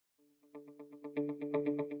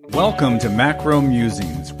Welcome to Macro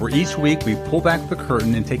Musings, where each week we pull back the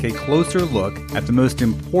curtain and take a closer look at the most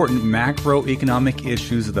important macroeconomic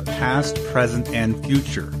issues of the past, present, and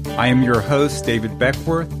future. I am your host, David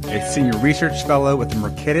Beckworth, a senior research fellow at the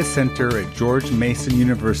Mercatus Center at George Mason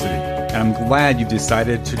University, and I'm glad you've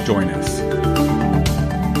decided to join us.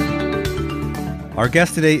 Our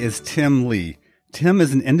guest today is Tim Lee. Tim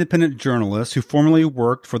is an independent journalist who formerly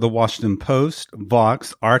worked for the Washington Post,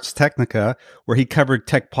 Vox, Ars Technica, where he covered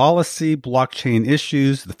tech policy, blockchain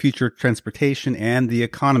issues, the future of transportation, and the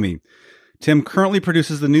economy. Tim currently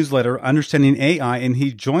produces the newsletter Understanding AI, and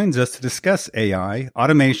he joins us to discuss AI,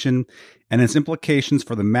 automation, and its implications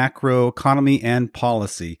for the macroeconomy and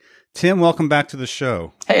policy. Tim, welcome back to the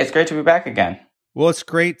show. Hey, it's great to be back again. Well, it's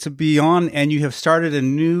great to be on, and you have started a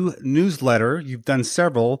new newsletter. You've done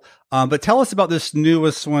several, but tell us about this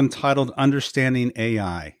newest one titled Understanding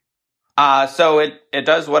AI. So it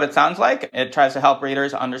does what it sounds like. It tries to help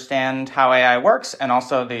readers understand how AI works and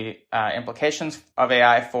also the implications of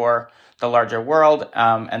AI for the larger world.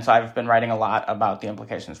 And so I've been writing a lot about the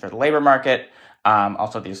implications for the labor market.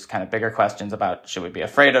 Also these kind of bigger questions about should we be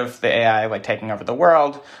afraid of the AI like taking over the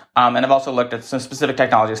world? And I've also looked at some specific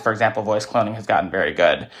technologies. For example, voice cloning has gotten very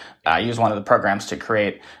good. I used one of the programs to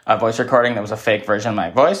create a voice recording that was a fake version of my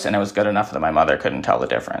voice, and it was good enough that my mother couldn't tell the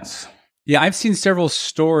difference. Yeah, I've seen several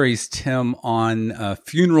stories, Tim, on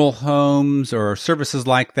funeral homes or services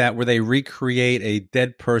like that where they recreate a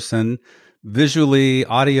dead person visually,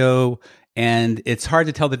 audio, and it's hard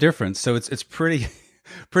to tell the difference. So it's pretty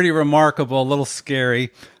remarkable, a little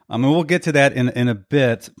scary. And we'll get to that in a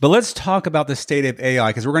bit. But let's talk about the state of AI,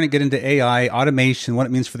 because we're going to get into AI, automation, what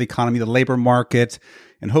it means for the economy, the labor market,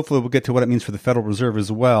 and hopefully we'll get to what it means for the Federal Reserve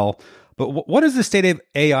as well. But what is the state of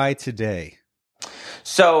AI today?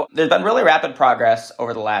 So there's been really rapid progress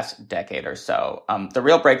over the last decade or so. The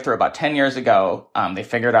real breakthrough about 10 years ago, they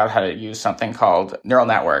figured out how to use something called neural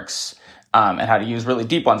networks and how to use really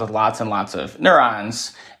deep ones with lots and lots of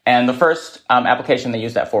neurons. And the first application they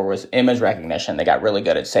used that for was image recognition. They got really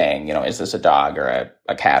good at saying, is this a dog or a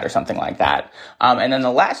cat or something like that. And then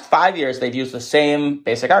the last 5 years, they've used the same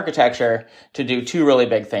basic architecture to do two really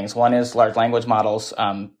big things. One is large language models,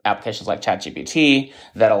 applications like ChatGPT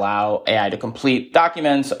that allow AI to complete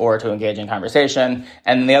documents or to engage in conversation.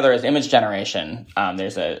 And the other is image generation.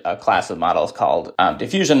 There's a class of models called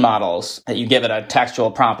diffusion models that you give it a textual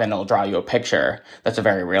prompt and it'll draw you a picture that's a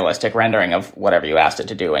very realistic rendering of whatever you asked it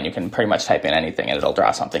to do. And you can pretty much type in anything and it'll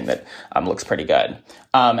draw something that looks pretty good.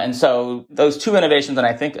 And so those two innovations, and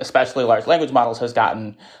I think especially large language models, has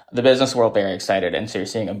gotten the business world very excited. And so you're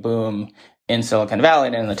seeing a boom in Silicon Valley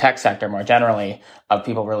and in the tech sector more generally of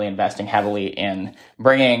people really investing heavily in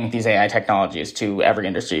bringing these AI technologies to every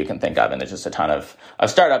industry you can think of. And there's just a ton of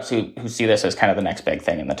startups who see this as kind of the next big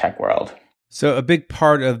thing in the tech world. So a big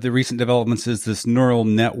part of the recent developments is this neural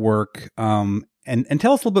network. And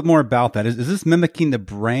tell us a little bit more about that. Is this mimicking the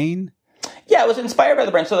brain? Yeah, it was inspired by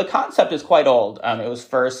the brain. So the concept is quite old. It was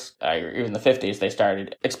first, even in the 50s, they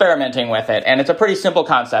started experimenting with it. And it's a pretty simple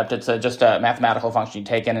concept. It's just a mathematical function. You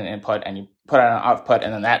take in an input and you put out an output,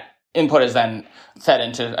 and then that input is then fed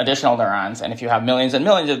into additional neurons. And if you have millions and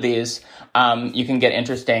millions of these, you can get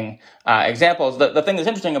interesting examples. The thing that's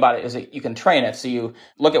interesting about it is that you can train it. So you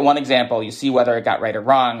look at one example, you see whether it got right or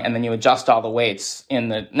wrong, and then you adjust all the weights in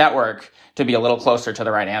the network to be a little closer to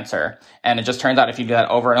the right answer. And it just turns out if you do that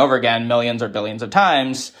over and over again, millions or billions of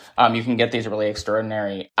times, you can get these really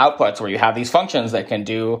extraordinary outputs where you have these functions that can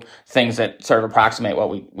do things that sort of approximate what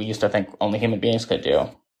we used to think only human beings could do.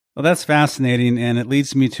 Well, that's fascinating, and it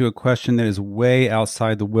leads me to a question that is way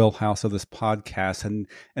outside the wheelhouse of this podcast, and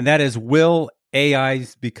that is, will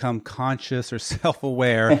AIs become conscious or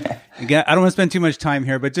self-aware? Again, I don't want to spend too much time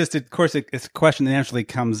here, but just, of course, it's a question that naturally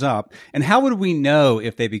comes up. And how would we know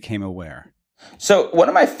if they became aware? So one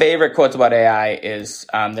of my favorite quotes about AI is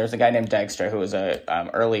there's a guy named Dijkstra who was a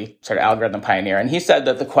early sort of algorithm pioneer, and he said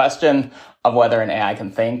that the question of whether an AI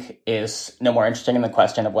can think is no more interesting than the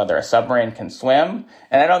question of whether a submarine can swim.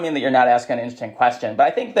 And I don't mean that you're not asking an interesting question, but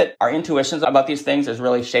I think that our intuitions about these things is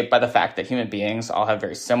really shaped by the fact that human beings all have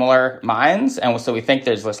very similar minds. And so we think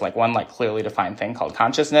there's this one clearly defined thing called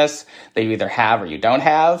consciousness that you either have or you don't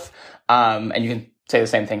have. And you can say the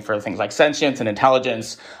same thing for things like sentience and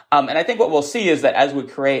intelligence. And I think what we'll see is that as we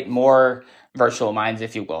create more virtual minds,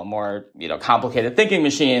 if you will, more, complicated thinking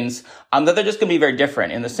machines, that they're just going to be very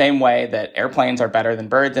different in the same way that airplanes are better than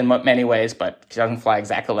birds in many ways, but it doesn't fly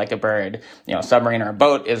exactly like a bird. A submarine or a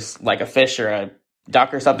boat is like a fish or a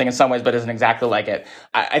duck or something in some ways, but isn't exactly like it.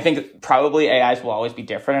 I think probably AIs will always be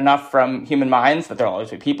different enough from human minds that there'll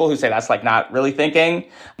always be people who say that's not really thinking.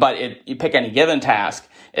 But you pick any given task,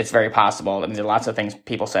 it's very possible. I mean, there are lots of things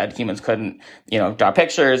people said humans couldn't, draw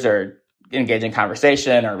pictures or engage in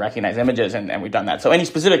conversation or recognize images, and we've done that. So any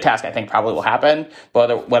specific task, I think, probably will happen.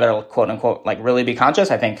 But whether it'll, quote unquote, like really be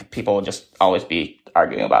conscious, I think people will just always be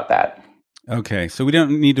arguing about that. Okay, so we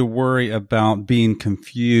don't need to worry about being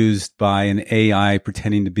confused by an AI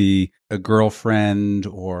pretending to be a girlfriend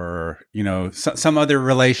or, some other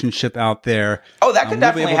relationship out there. Oh, that could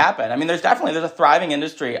definitely happen. I mean, there's a thriving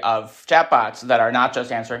industry of chatbots that are not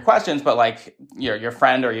just answering questions, but like your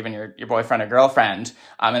friend or even your boyfriend or girlfriend.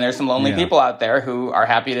 And there's some lonely people out there who are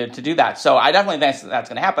happy to do that. So I definitely think that's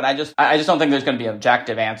going to happen. I just don't think there's going to be an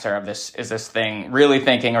objective answer of this. Is this thing really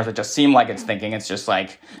thinking, or does it just seem like it's thinking? It's just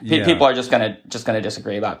like people are just going to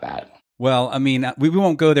disagree about that. Well, I mean, we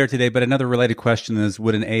won't go there today, but another related question is,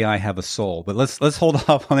 would an AI have a soul? But let's hold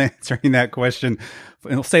off on answering that question,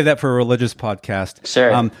 and we'll save that for a religious podcast.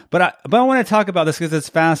 Sure. But I want to talk about this because it's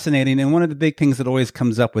fascinating, and one of the big things that always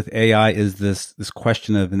comes up with AI is this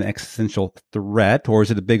question of an existential threat, or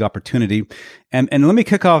is it a big opportunity? And let me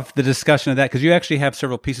kick off the discussion of that, because you actually have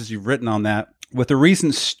several pieces you've written on that, with a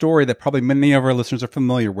recent story that probably many of our listeners are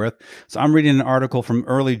familiar with. So I'm reading an article from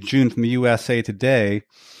early June from the USA Today,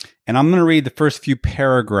 and I'm going to read the first few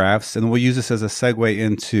paragraphs, and we'll use this as a segue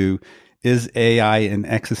into, is AI an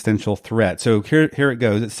existential threat? So here it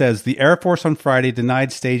goes. It says, the Air Force on Friday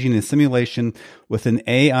denied staging a simulation with an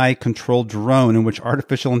AI-controlled drone in which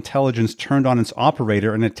artificial intelligence turned on its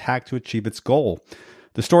operator and attacked to achieve its goal.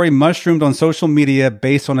 The story mushroomed on social media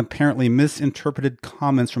based on apparently misinterpreted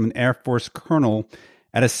comments from an Air Force colonel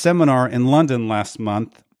at a seminar in London last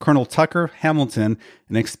month. Colonel Tucker Hamilton,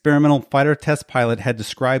 an experimental fighter test pilot, had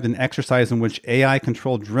described an exercise in which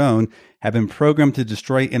AI-controlled drone had been programmed to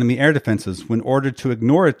destroy enemy air defenses. When ordered to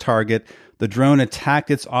ignore a target, the drone attacked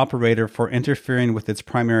its operator for interfering with its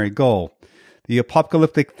primary goal. The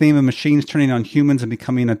apocalyptic theme of machines turning on humans and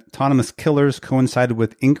becoming autonomous killers coincided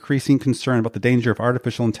with increasing concern about the danger of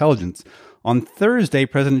artificial intelligence. On Thursday,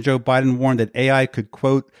 President Joe Biden warned that AI could,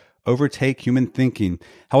 quote, overtake human thinking.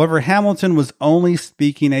 However, Hamilton was only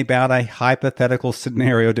speaking about a hypothetical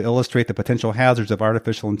scenario to illustrate the potential hazards of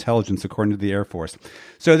artificial intelligence, according to the Air Force.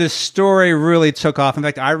 So this story really took off. In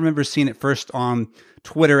fact, I remember seeing it first on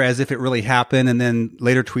Twitter as if it really happened, and then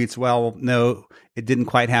later tweets, well, no, it didn't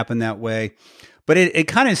quite happen that way. But it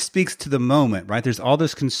kind of speaks to the moment, right? There's all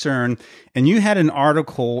this concern. And you had an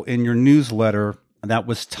article in your newsletter that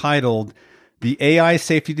was titled, "The AI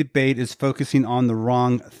Safety Debate is Focusing on the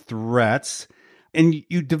Wrong Threats." And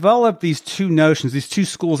you developed these two notions, these two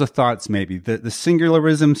schools of thoughts, maybe, the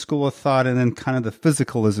singularism school of thought and then kind of the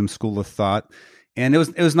physicalism school of thought. And it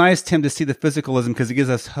was nice, Tim, to see the physicalism because it gives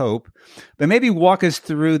us hope. But maybe walk us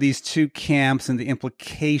through these two camps and the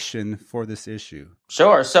implication for this issue.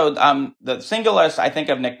 Sure. So the singularists, I think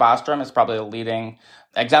of Nick Bostrom as probably the leading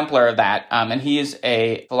exemplar of that. And he's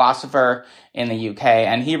a philosopher in the UK.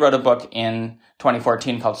 And he wrote a book in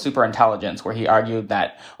 2014 called Superintelligence, where he argued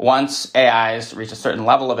that once AIs reach a certain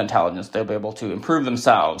level of intelligence, they'll be able to improve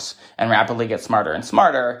themselves and rapidly get smarter and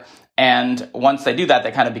smarter. And once they do that,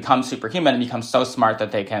 they kind of become superhuman and become so smart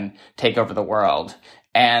that they can take over the world.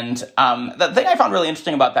 And the thing I found really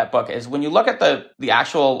interesting about that book is when you look at the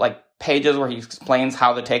actual pages where he explains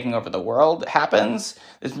how the taking over the world happens,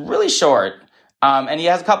 it's really short. And he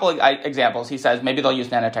has a couple of examples. He says maybe they'll use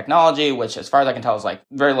nanotechnology, which as far as I can tell is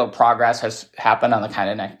very little progress has happened on the kind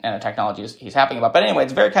of nanotechnology he's talking about. But anyway,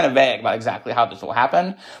 it's very kind of vague about exactly how this will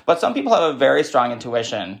happen. But some people have a very strong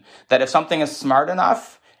intuition that if something is smart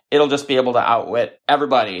enough, it'll just be able to outwit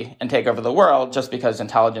everybody and take over the world just because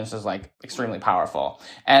intelligence is extremely powerful.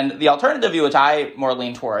 And the alternative view, which I more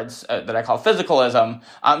lean towards, that I call physicalism,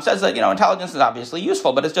 says that, intelligence is obviously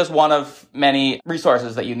useful, but it's just one of many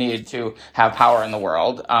resources that you need to have power in the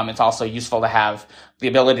world. It's also useful to have the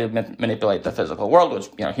ability to manipulate the physical world,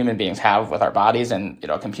 which, human beings have with our bodies, and,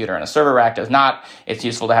 a computer and a server rack does not. It's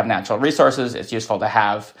useful to have natural resources. It's useful to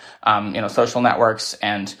have, social networks.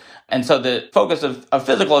 And so the focus of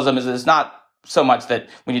physicalism is not so much that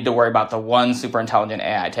we need to worry about the one super intelligent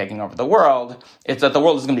AI taking over the world. It's that the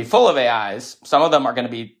world is going to be full of AIs. Some of them are going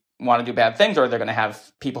to want to do bad things, or they're going to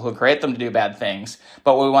have people who create them to do bad things.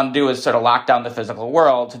 But what we want to do is sort of lock down the physical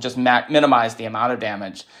world to just minimize the amount of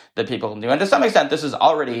damage that people can do. And to some extent, this is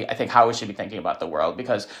already, I think, how we should be thinking about the world,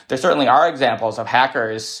 because there certainly are examples of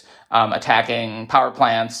hackers attacking power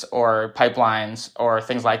plants or pipelines or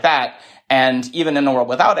things like that. And even in a world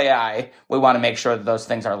without AI, we want to make sure that those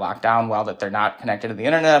things are locked down well, that they're not connected to the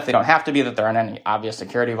internet, if they don't have to be, that there aren't any obvious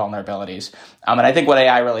security vulnerabilities. And I think what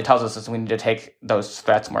AI really tells us is we need to take those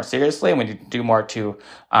threats more seriously and we need to do more to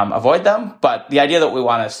avoid them. But the idea that we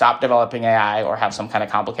want to stop developing AI or have some kind of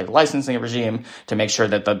complicated licensing regime to make sure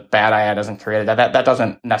that the bad AI doesn't create it, that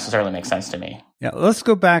doesn't necessarily make sense to me. Yeah, let's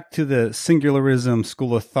go back to the singularism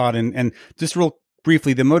school of thought and just real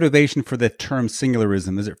briefly, the motivation for the term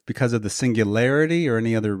singularism, is it because of the singularity or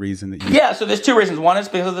any other reason that you... Yeah, so there's two reasons. One is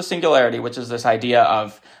because of the singularity, which is this idea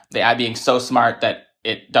of the AI being so smart that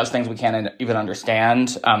it does things we can't even understand.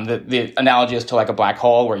 The analogy is to like a black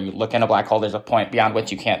hole, where you look in a black hole, there's a point beyond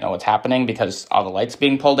which you can't know what's happening because all the light's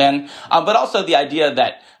being pulled in. But also the idea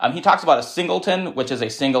that he talks about a singleton, which is a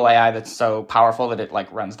single AI that's so powerful that it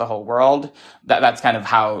like runs the whole world. That's kind of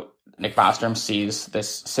how Nick Bostrom sees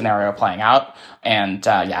this scenario playing out. And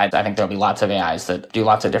I think there'll be lots of AIs that do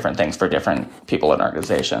lots of different things for different people and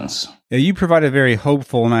organizations. Yeah, you provide a very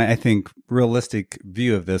hopeful and I think realistic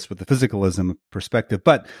view of this with the physicalism perspective.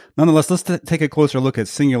 But nonetheless, let's take a closer look at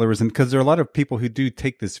singularism, because there are a lot of people who do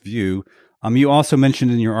take this view. You also mentioned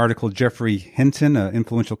in your article Geoffrey Hinton, an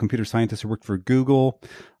influential computer scientist who worked for Google.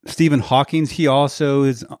 Stephen Hawking, he also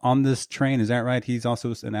is on this train. Is that right? He's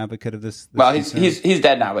also an advocate of this. Well, he's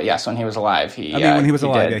dead now, but yes, when he was alive, when he was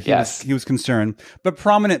alive, he was concerned. But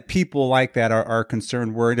prominent people like that are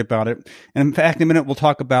concerned, worried about it. And in fact, in a minute, we'll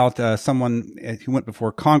talk about someone who went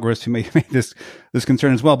before Congress who may make this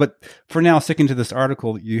concern as well. But for now, sticking to this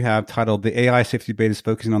article you have titled "The AI Safety Debate is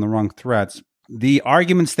Focusing on the Wrong Threats." The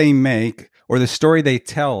arguments they make or the story they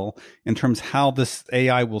tell in terms of how this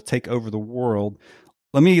AI will take over the world.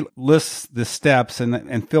 Let me list the steps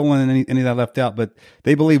and fill in any that I left out. But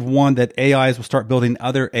they believe, one, that AIs will start building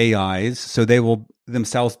other AIs. So they will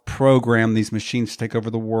themselves program these machines to take over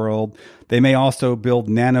the world. They may also build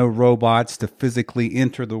nano robots to physically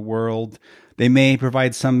enter the world. They may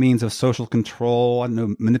provide some means of social control,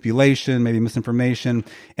 manipulation, maybe misinformation,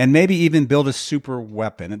 and maybe even build a super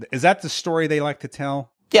weapon. Is that the story they like to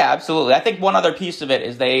tell? Yeah, absolutely. I think one other piece of it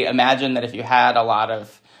is they imagine that if you had a lot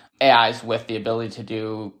of AIs with the ability to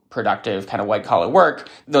do productive kind of white collar work,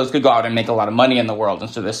 those could go out and make a lot of money in the world.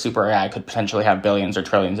 And so this super AI could potentially have billions or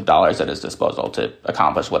trillions of dollars at its disposal to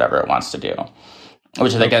accomplish whatever it wants to do,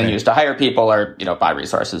 which is again used to hire people or, buy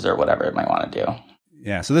resources or whatever it might want to do.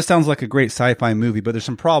 Yeah, so this sounds like a great sci-fi movie, but there's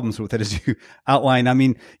some problems with it, as you outline. I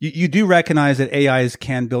mean, you do recognize that AIs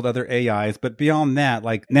can build other AIs, but beyond that,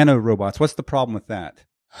 like nanorobots, what's the problem with that?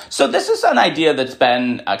 So this is an idea that's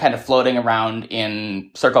been kind of floating around in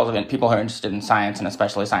circles of people who are interested in science and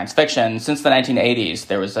especially science fiction. Since the 1980s,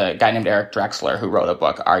 there was a guy named Eric Drexler who wrote a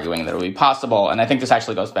book arguing that it would be possible. And I think this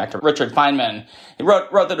actually goes back to Richard Feynman. He wrote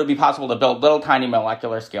that it would be possible to build little tiny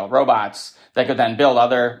molecular scale robots that could then build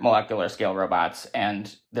other molecular scale robots.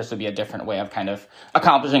 And this would be a different way of kind of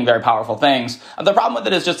accomplishing very powerful things. The problem with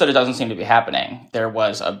it is just that it doesn't seem to be happening. There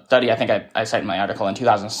was a study, I think I cite in my article in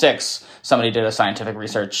 2006, somebody did a scientific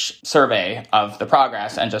research survey of the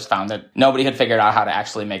progress and just found that nobody had figured out how to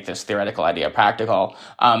actually make this theoretical idea practical.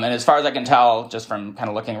 And as far as I can tell, just from kind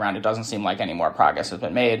of looking around, it doesn't seem like any more progress has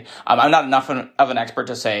been made. I'm not enough of an expert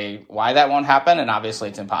to say why that won't happen, and obviously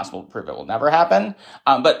it's impossible to prove it will never happen.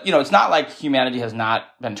 But, it's not like humanity has not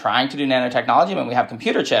been trying to do nanotechnology. I mean, we have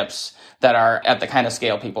computer chips that are at the kind of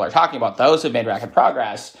scale people are talking about. Those have made rapid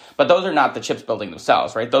progress, but those are not the chips building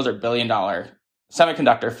themselves, right? Those are billion-dollar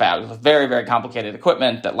semiconductor fabs with very, very complicated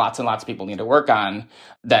equipment that lots and lots of people need to work on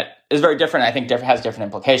that is very different. I think has different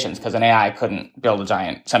implications, because an AI couldn't build a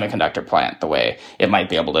giant semiconductor plant the way it might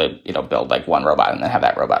be able to, build like one robot and then have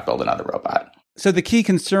that robot build another robot. So the key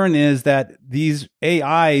concern is that these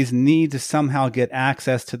AIs need to somehow get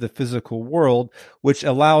access to the physical world, which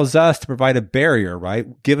allows us to provide a barrier,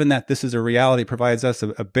 right? Given that this is a reality, it provides us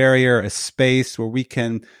a barrier, a space where we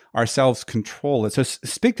can ourselves control it. So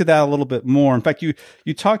speak to that a little bit more. In fact, you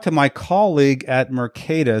talked to my colleague at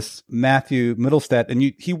Mercatus, Matthew Middlestead, and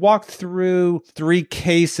he walked through 3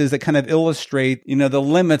 cases that kind of illustrate, the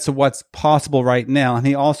limits of what's possible right now. And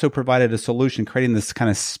he also provided a solution, creating this kind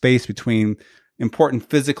of space between important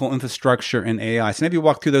physical infrastructure and AI. So maybe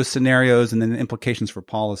walk through those scenarios and then the implications for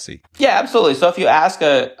policy. Yeah, absolutely. So if you ask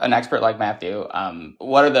an expert like Matthew,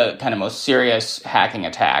 what are the kind of most serious hacking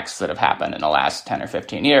attacks that have happened in the last 10 or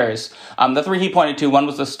 15 years? The 3 he pointed to, one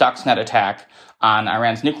was the Stuxnet attack on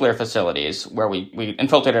Iran's nuclear facilities, where we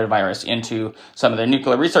infiltrated a virus into some of their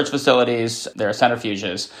nuclear research facilities, their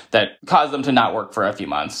centrifuges, that caused them to not work for a few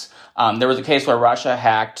months. There was a case where Russia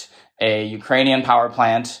hacked a Ukrainian power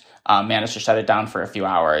plant, managed to shut it down for a few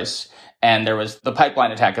hours. And there was the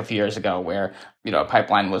pipeline attack a few years ago where, a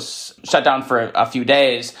pipeline was shut down for a few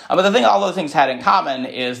days. But the thing all those things had in common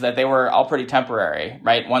is that they were all pretty temporary,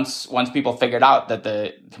 right? Once people figured out that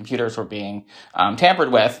the computers were being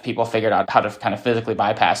tampered with, people figured out how to kind of physically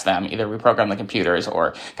bypass them, either reprogram the computers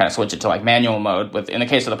or kind of switch it to like manual mode. In the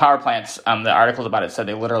case of the power plants, the articles about it said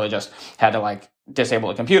they literally just had to like disable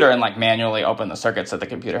the computer and like manually open the circuits that the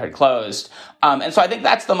computer had closed. And so I think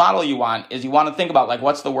that's the model you want to think about like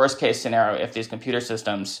what's the worst case scenario if these computer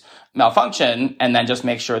systems malfunction, and then just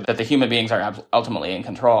make sure that the human beings are ultimately in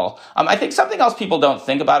control. I think something else people don't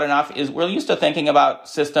think about enough is we're used to thinking about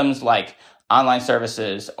systems like online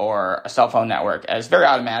services or a cell phone network as very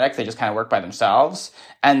automatic. They just kind of work by themselves.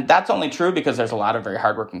 And that's only true because there's a lot of very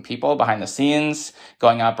hardworking people behind the scenes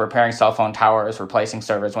going up, repairing cell phone towers, replacing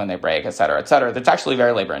servers when they break, et cetera, et cetera. That's actually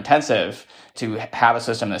very labor intensive to have a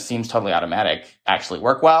system that seems totally automatic actually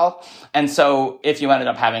work well. And so if you ended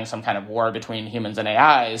up having some kind of war between humans and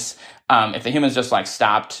AIs, if the humans just like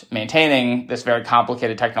stopped maintaining this very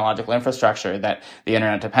complicated technological infrastructure that the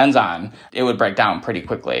internet depends on, it would break down pretty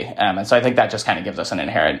quickly. And so I think that just kind of gives us an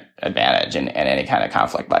inherent advantage in any kind of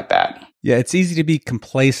conflict like that. Yeah, it's easy to be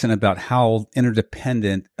complacent about how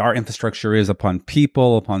interdependent our infrastructure is upon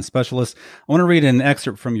people, upon specialists. I want to read an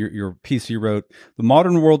excerpt from your piece you wrote. The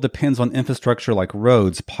modern world depends on infrastructure like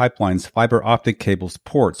roads, pipelines, fiber optic cables,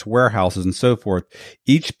 ports, warehouses, and so forth.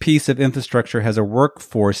 Each piece of infrastructure has a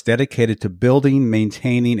workforce dedicated to building,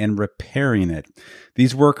 maintaining, and repairing it.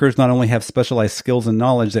 These workers not only have specialized skills and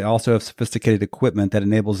knowledge, they also have sophisticated equipment that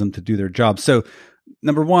enables them to do their job. So,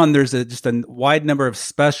 number one, there's just a wide number of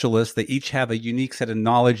specialists. They each have a unique set of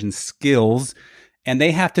knowledge and skills, and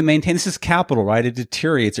they have to maintain. This is capital, right? It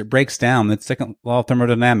deteriorates. It breaks down. That's second law of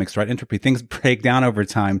thermodynamics, right? Entropy. Things break down over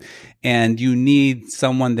time, and you need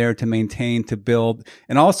someone there to maintain, to build,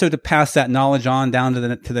 and also to pass that knowledge on down to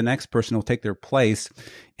the next person who will take their place.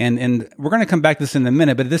 And we're going to come back to this in a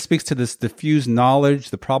minute, but this speaks to this diffused knowledge,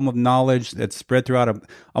 the problem of knowledge that's spread throughout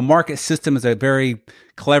a market system is a very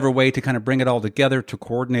clever way to kind of bring it all together, to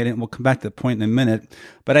coordinate it. And we'll come back to the point in a minute.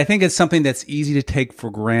 But I think it's something that's easy to take for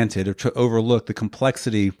granted or to overlook the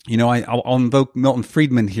complexity. I'll invoke Milton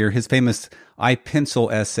Friedman here, his famous I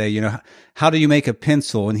Pencil essay. How do you make a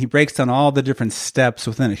pencil? And he breaks down all the different steps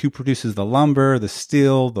within it. Who produces the lumber, the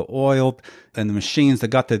steel, the oil, and the machines that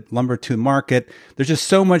got the lumber to market. There's just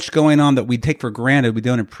so much going on that we take for granted, we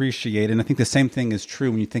don't appreciate. And I think the same thing is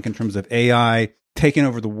true when you think in terms of AI taking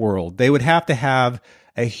over the world. They would have to have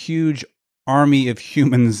a huge army of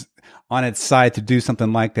humans on its side to do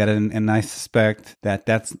something like that. And I suspect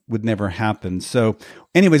that would never happen. So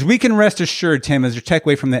anyways, we can rest assured, Tim, as your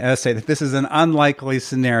takeaway from the essay, that this is an unlikely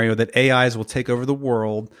scenario that AIs will take over the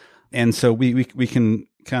world. And so we can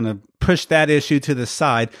kind of push that issue to the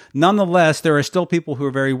side. Nonetheless, there are still people who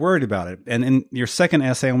are very worried about it. And in your second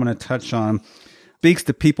essay, I want to touch on speaks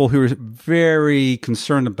to people who are very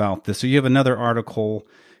concerned about this. So you have another article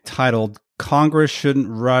titled Congress Shouldn't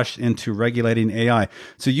Rush into Regulating AI.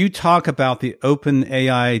 So you talk about the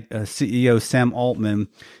OpenAI CEO, Sam Altman.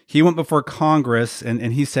 He went before Congress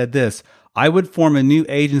and he said this: I would form a new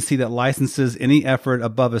agency that licenses any effort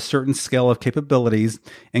above a certain scale of capabilities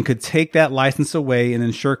and could take that license away and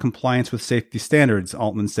ensure compliance with safety standards,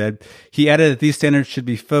 Altman said. He added that these standards should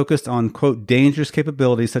be focused on, quote, dangerous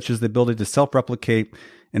capabilities such as the ability to self-replicate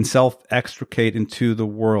and self-extricate into the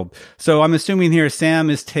world. So I'm assuming here Sam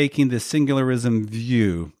is taking the singularism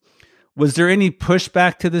view. Was there any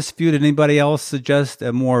pushback to this view? Did anybody else suggest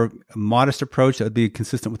a more modest approach that would be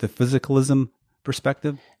consistent with the physicalism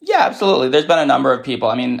perspective? Yeah, absolutely. There's been a number of people.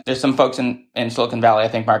 I mean, there's some folks in Silicon Valley. I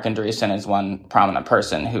think Mark Andreessen is one prominent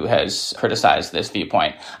person who has criticized this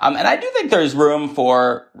viewpoint. And I do think there's room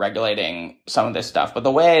for regulating some of this stuff. But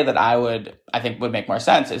the way that I think would make more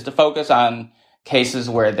sense is to focus on cases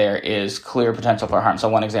where there is clear potential for harm. So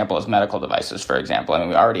one example is medical devices, for example. I mean,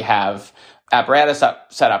 we already have apparatus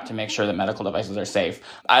set up to make sure that medical devices are safe.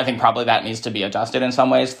 I think probably that needs to be adjusted in some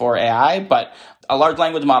ways for AI, but a large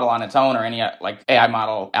language model on its own or any like AI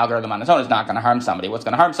model algorithm on its own is not going to harm somebody. What's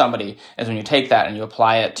going to harm somebody is when you take that and you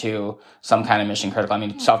apply it to some kind of mission critical. I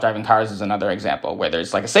mean, self-driving cars is another example where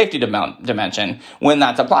there's like a safety dimension. When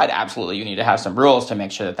that's applied, absolutely, you need to have some rules to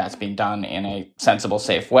make sure that that's being done in a sensible,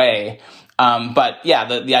 safe way. But yeah,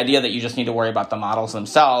 the idea that you just need to worry about the models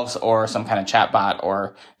themselves or some kind of chatbot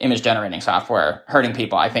or image generating software hurting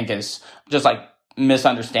people, I think is just like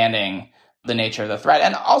misunderstanding the nature of the threat.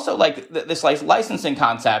 And also like this like licensing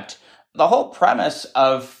concept, the whole premise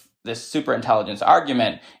of this super intelligence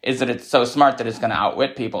argument is that it's so smart that it's going to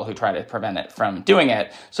outwit people who try to prevent it from doing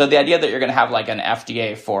it. So the idea that you're going to have like an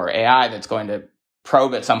FDA for AI that's going to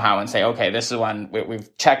probe it somehow and say, okay, this is one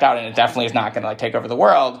we've checked out and it definitely is not going to like take over the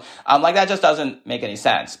world. Like that just doesn't make any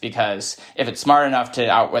sense, because if it's smart enough to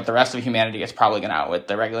outwit the rest of humanity, it's probably going to outwit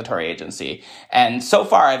the regulatory agency. And so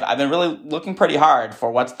far, I've been really looking pretty hard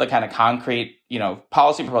for what's the kind of concrete,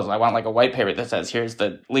 policy proposal. I want like a white paper that says, here's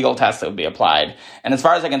the legal test that would be applied. And as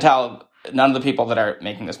far as I can tell, none of the people that are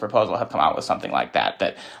making this proposal have come out with something like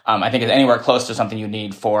that I think is anywhere close to something you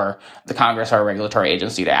need for the Congress or a regulatory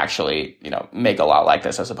agency to actually, make a law like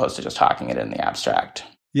this, as opposed to just talking it in the abstract.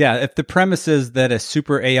 Yeah, if the premise is that a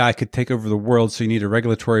super AI could take over the world, so you need a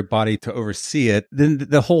regulatory body to oversee it, then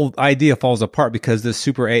the whole idea falls apart, because this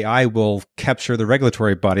super AI will capture the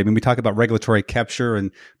regulatory body. I mean, we talk about regulatory capture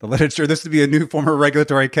in the literature. This would be a new form of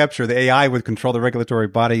regulatory capture. The AI would control the regulatory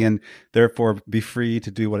body and therefore be free to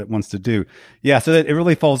do what it wants to do. Yeah, so that it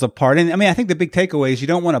really falls apart. And I mean, I think the big takeaway is you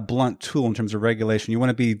don't want a blunt tool in terms of regulation. You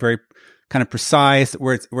want to be very kind of precise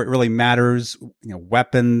where it really matters,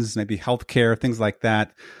 weapons, maybe healthcare, things like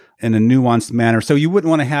that, in a nuanced manner. So you wouldn't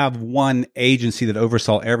want to have one agency that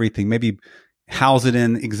oversaw everything. Maybe house it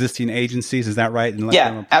in existing agencies. Is that right? And let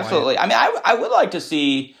them apply absolutely. it? I mean, I would like to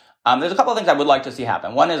see, there's a couple of things I would like to see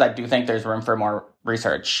happen. One is I do think there's room for more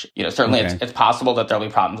research. Certainly it's possible that there'll be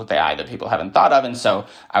problems with AI that people haven't thought of. And so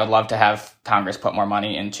I would love to have Congress put more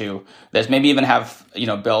money into this, maybe even have,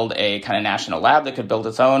 build a kind of national lab that could build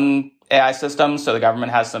its own AI systems, so the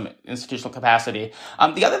government has some institutional capacity.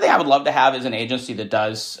 The other thing I would love to have is an agency that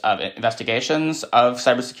does investigations of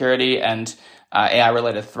cybersecurity and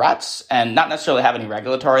AI-related threats, and not necessarily have any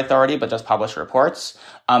regulatory authority, but just publish reports.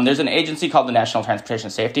 There's an agency called the National Transportation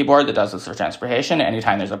Safety Board that does this for transportation.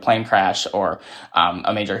 Anytime there's a plane crash or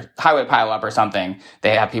a major highway pileup or something,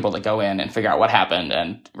 they have people that go in and figure out what happened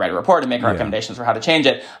and write a report and make recommendations for how to change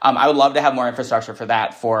it. I would love to have more infrastructure for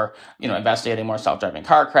that, for investigating more self-driving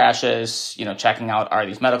car crashes, checking out, are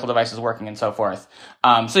these medical devices working, and so forth.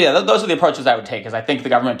 Those are the approaches I would take, because I think the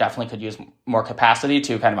government definitely could use more capacity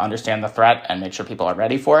to kind of understand the threat and make sure people are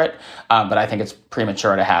ready for it. But I think it's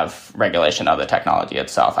premature to have regulation of the technology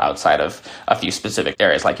itself outside of a few specific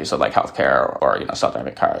areas, like you said, like healthcare or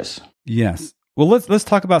self-driving cars. Yes. Well, let's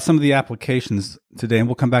talk about some of the applications today, and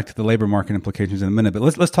we'll come back to the labor market implications in a minute. But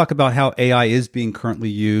let's talk about how AI is being currently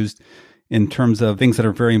used in terms of things that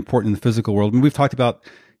are very important in the physical world. I mean, we've talked about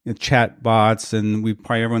chat bots, and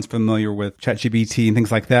everyone's familiar with ChatGPT and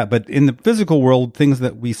things like that. But in the physical world, things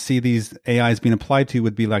that we see these AIs being applied to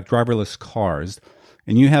would be like driverless cars.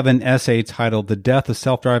 And you have an essay titled "The Death of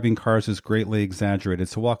Self-Driving Cars is Greatly Exaggerated."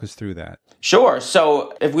 So walk us through that. Sure.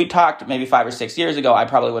 So if we talked maybe 5 or 6 years ago, I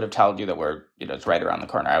probably would have told you that it's right around the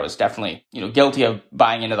corner. I was definitely, guilty of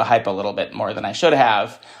buying into the hype a little bit more than I should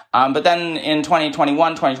have. But then in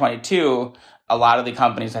 2021, 2022, a lot of the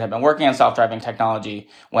companies that have been working on self-driving technology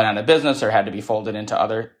went out of business or had to be folded into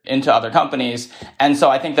other companies. And so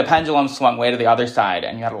I think the pendulum swung way to the other side.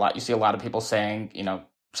 And you see a lot of people saying,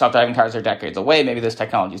 self-driving cars are decades away. Maybe this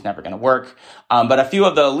technology is never going to work. But a few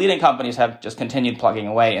of the leading companies have just continued plugging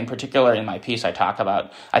away. In particular, in my piece, I talk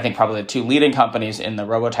about, I think, probably the two leading companies in the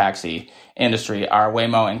robotaxi industry are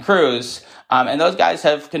Waymo and Cruise. And those guys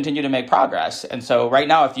have continued to make progress. And so right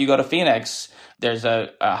now, if you go to Phoenix, there's a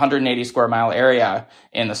 180 square mile area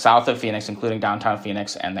in the south of Phoenix, including downtown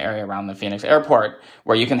Phoenix and the area around the Phoenix airport,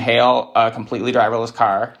 where you can hail a completely driverless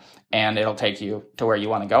car, and it'll take you to where you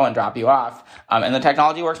want to go and drop you off. And the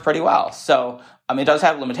technology works pretty well. So it does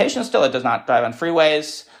have limitations still. It does not drive on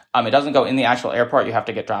freeways. It doesn't go in the actual airport. You have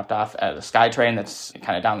to get dropped off at a SkyTrain that's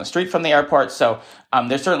kind of down the street from the airport. So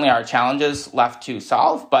there certainly are challenges left to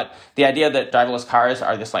solve. But the idea that driverless cars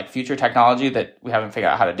are this like future technology that we haven't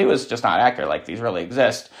figured out how to do is just not accurate. Like, these really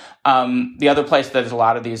exist. The other place that there's a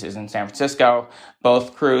lot of these is in San Francisco.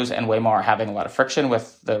 Both Cruise and Waymo are having a lot of friction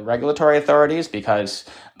with the regulatory authorities, because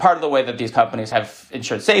part of the way that these companies have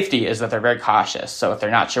ensured safety is that they're very cautious. So if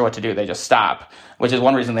they're not sure what to do, they just stop, which is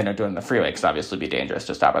one reason they don't do it on the freeway, because obviously it'd be dangerous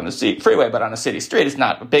to stop on the freeway, but on a city street, it's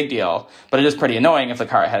not a big deal. But it is pretty annoying if the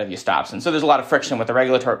car ahead of you stops. And so there's a lot of friction with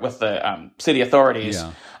the city authorities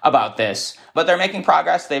about this. But they're making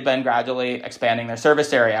progress. They've been gradually expanding their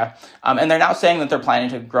service area. And they're now saying that they're planning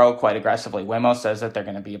to grow quite aggressively. Waymo says that they're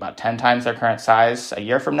going to be about 10 times their current size a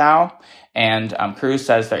year from now. And Cruise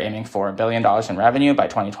says they're aiming for $1 billion in revenue by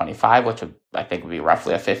 2025, which I think would be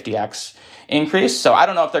roughly a 50x increase. So I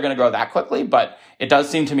don't know if they're going to grow that quickly, but it does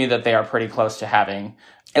seem to me that they are pretty close to having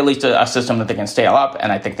at least a system that they can scale up.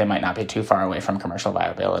 And I think they might not be too far away from commercial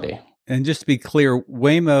viability. And just to be clear,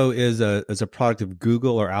 Waymo is a product of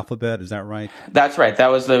Google or Alphabet. Is that right? That's right.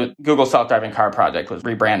 That was the Google self-driving car project, was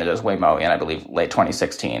rebranded as Waymo in, I believe, late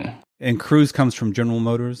 2016. And Cruise comes from General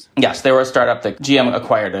Motors? Yes, they were a startup that GM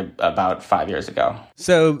acquired about 5 years ago.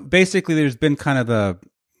 So basically, there's been kind of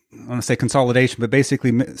I want to say consolidation, but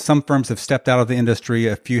basically some firms have stepped out of the industry.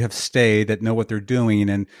 A few have stayed that know what they're doing.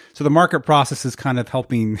 And so the market process is kind of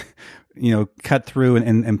helping, cut through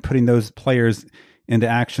and putting those players into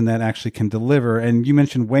action that actually can deliver. And you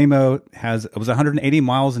mentioned Waymo it was 180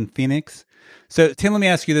 miles in Phoenix. So Tim, let me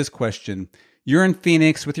ask you this question. You're in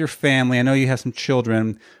Phoenix with your family. I know you have some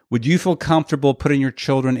children. Would you feel comfortable putting your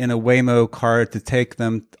children in a Waymo car to take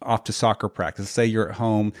them off to soccer practice? Say you're at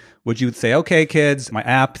home. Would you say, okay, kids, my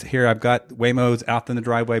app here, I've got Waymos out in the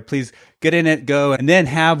driveway. Please get in it, go, and then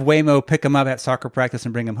have Waymo pick them up at soccer practice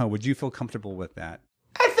and bring them home. Would you feel comfortable with that?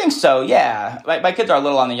 I think so, yeah. My kids are a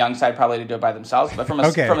little on the young side probably to do it by themselves, but from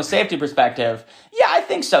a safety perspective, yeah, I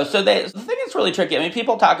think so. So the thing that's really tricky, I mean,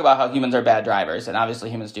 people talk about how humans are bad drivers, and obviously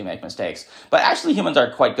humans do make mistakes, but actually humans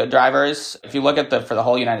are quite good drivers. If you look at for the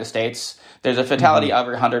whole United States, there's a fatality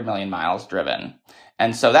every 100 million miles driven.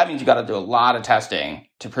 And so that means you got to do a lot of testing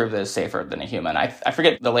to prove that it's safer than a human. I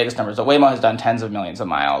forget the latest numbers. The Waymo has done tens of millions of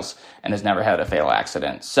miles and has never had a fatal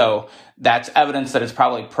accident. So that's evidence that it's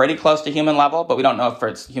probably pretty close to human level, but we don't know if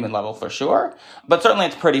it's human level for sure. But certainly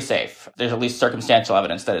it's pretty safe. There's at least circumstantial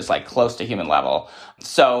evidence that it's like close to human level.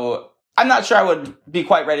 So I'm not sure I would be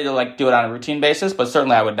quite ready to do it on a routine basis, but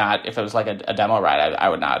certainly I would not, if it was like a demo ride, I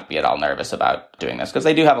would not be at all nervous about doing this because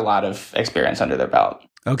they do have a lot of experience under their belt.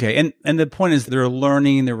 Okay. And the point is they're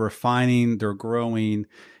learning, they're refining, they're growing.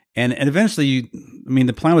 And eventually,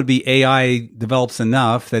 the plan would be AI develops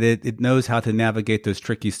enough that it knows how to navigate those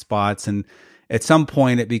tricky spots. And at some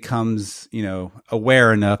point it becomes,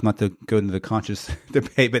 aware enough, not to go into the conscious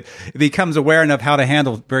debate, but it becomes aware enough how to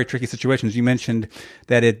handle very tricky situations. You mentioned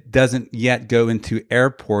that it doesn't yet go into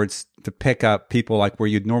airports to pick up people like where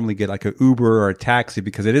you'd normally get like an Uber or a taxi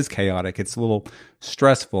because it is chaotic. It's a little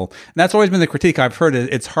stressful. And that's always been the critique I've heard.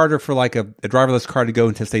 It's harder for like a driverless car to go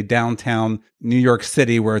into, say, downtown New York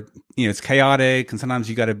City where, it's chaotic and sometimes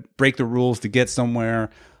you got to break the rules to get somewhere.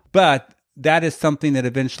 But that is something that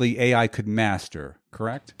eventually AI could master,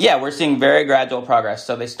 correct? Yeah, we're seeing very gradual progress.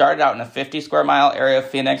 So they started out in a 50 square mile area of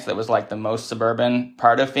Phoenix that was like the most suburban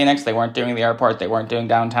part of Phoenix. They weren't doing the airport. They weren't doing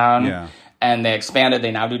downtown. Yeah. And they expanded. They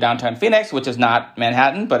now do downtown Phoenix, which is not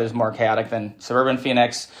Manhattan, but is more chaotic than suburban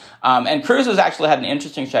Phoenix. And Cruise has actually had an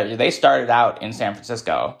interesting strategy. They started out in San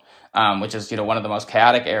Francisco, which is, one of the most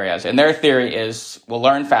chaotic areas. And their theory is we'll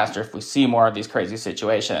learn faster if we see more of these crazy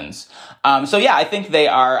situations. So yeah, I think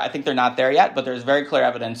they're not there yet, but there's very clear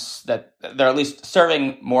evidence that they're at least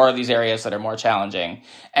serving more of these areas that are more challenging.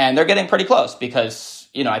 And they're getting pretty close because,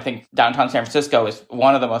 I think downtown San Francisco is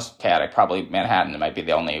one of the most chaotic, probably Manhattan. It might be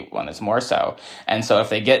the only one that's more so. And so if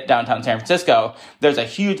they get downtown San Francisco, there's a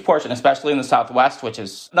huge portion, especially in the Southwest, which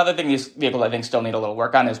is another thing these vehicles I think still need a little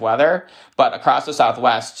work on is weather. But across the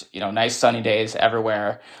Southwest, nice sunny days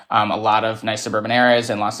everywhere. A lot of nice suburban areas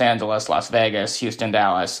in Los Angeles, Las Vegas, Houston,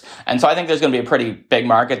 Dallas. And so I think there's going to be a pretty big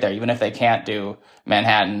market there, even if they can't do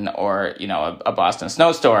Manhattan or, a Boston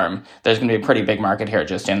snowstorm. There's going to be a pretty big market here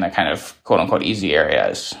just in the kind of quote unquote easy areas.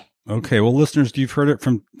 Okay. Well, listeners, you've heard it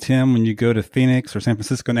from Tim. When you go to Phoenix or San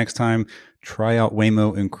Francisco next time, try out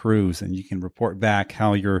Waymo and Cruise, and you can report back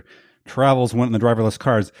how your travels went in the driverless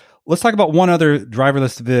cars. Let's talk about one other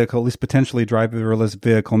driverless vehicle, at least potentially driverless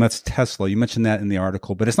vehicle, and that's Tesla. You mentioned that in the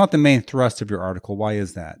article, but it's not the main thrust of your article. Why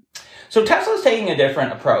is that? So Tesla's taking a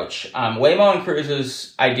different approach. Waymo and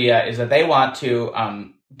Cruise's idea is that they want to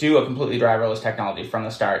do a completely driverless technology from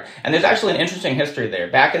the start. And there's actually an interesting history there.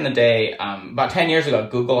 Back in the day, about 10 years ago,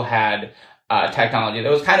 Google had technology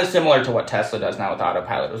that was kind of similar to what Tesla does now with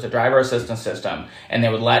autopilot. It was a driver assistance system, and they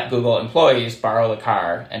would let Google employees borrow the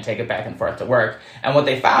car and take it back and forth to work. And what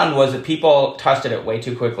they found was that people trusted it way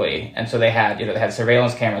too quickly. And so they had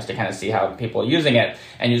surveillance cameras to kind of see how people are using it.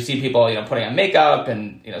 And you see people, putting on makeup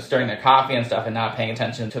and, stirring their coffee and stuff and not paying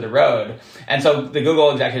attention to the road. And so the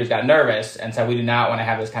Google executives got nervous and said, we do not want to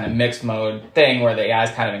have this kind of mixed mode thing where the AI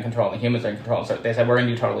is kind of in control and the humans are in control. So they said, we're going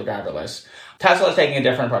to do totally driverless. Tesla is taking a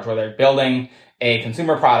different approach where they're building a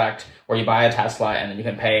consumer product where you buy a Tesla and then you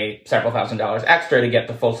can pay several $1,000s extra to get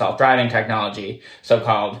the full self-driving technology,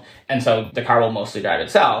 so-called. And so the car will mostly drive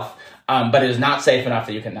itself, but it is not safe enough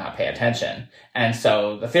that you can not pay attention. And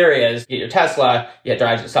so the theory is get your Tesla, it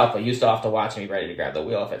drives itself, but you still have to watch and be ready to grab the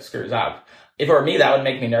wheel if it screws up. If it were me, that would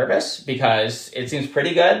make me nervous because it seems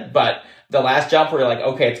pretty good, but the last jump where you're like,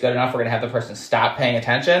 okay, it's good enough, we're going to have the person stop paying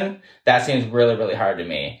attention, that seems really, really hard to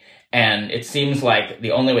me. And it seems like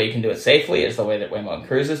the only way you can do it safely is the way that Waymo and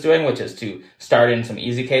Cruise is doing, which is to start in some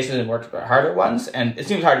easy cases and work for harder ones. And it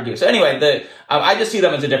seems hard to do. So anyway, I just see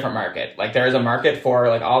them as a different market. Like there is a market for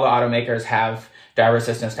all the automakers have driver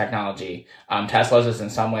assistance technology. Tesla's is in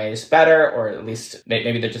some ways better, or at least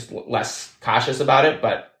maybe they're just less cautious about it,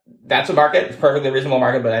 but that's a market. It's a perfectly reasonable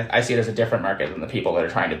market, but I see it as a different market than the people that are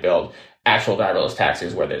trying to build actual driverless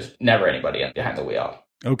taxis where there's never anybody behind the wheel.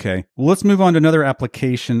 Okay. Well, let's move on to another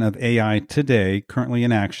application of AI today, currently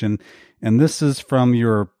in action. And this is from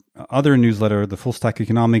your other newsletter, the Full Stack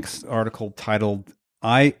Economics article titled,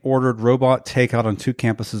 I ordered robot takeout on 2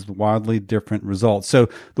 campuses with wildly different results. So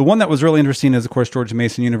the one that was really interesting is, of course, George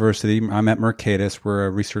Mason University. I'm at Mercatus. We're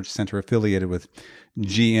a research center affiliated with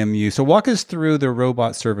GMU. So walk us through the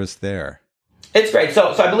robot service there. It's great.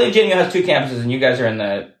 So I believe GMU has 2 campuses, and you guys are in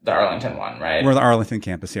the Arlington one, right? We're the Arlington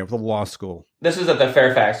campus, yeah, with the law school. This is at the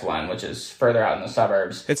Fairfax one, which is further out in the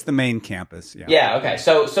suburbs. It's the main campus, yeah. Yeah, okay.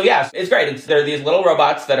 So yeah, it's great. They're these little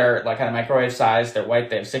robots that are like kind of microwave size. They're white.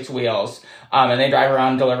 They have 6 wheels, and they drive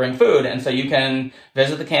around delivering food. And so you can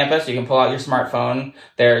visit the campus. You can pull out your smartphone.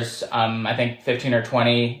 There's, I think, 15 or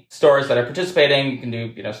 20 stores that are participating. You can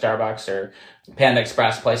do, Starbucks or Panda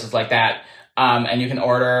Express, places like that. And you can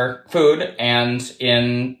order food, and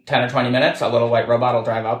in 10 or 20 minutes, a little white robot will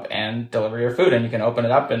drive up and deliver your food, and you can open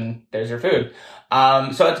it up and there's your food.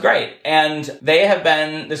 So it's great. And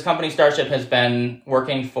this company Starship has been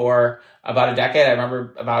working for about a decade. I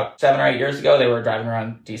remember about 7 or 8 years ago, they were driving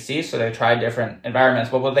around DC, so they tried different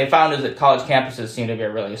environments. But what they found is that college campuses seem to be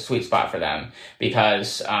a really sweet spot for them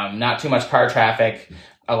because not too much car traffic,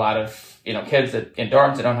 a lot of kids in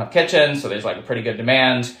dorms that don't have kitchens, so there's like a pretty good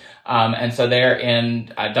demand. And so they're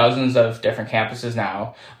in dozens of different campuses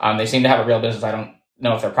now. They seem to have a real business. I don't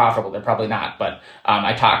know if they're profitable. They're probably not. But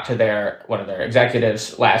I talked to one of their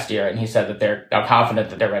executives last year, and he said that they're now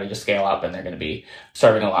confident that they're ready to scale up and they're going to be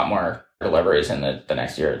serving a lot more deliveries in the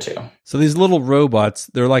next year or 2. So these little robots,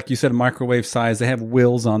 they're like you said, microwave size. They have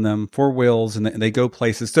wheels on them, 4 wheels, and they go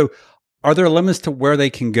places. So are there limits to where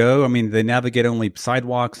they can go? I mean, they navigate only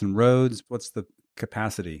sidewalks and roads. What's the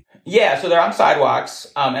capacity? Yeah, so they're on sidewalks,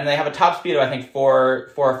 and they have a top speed of, I think,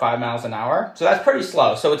 4 or 5 miles an hour. So that's pretty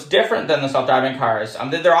slow. So it's different than the self-driving cars.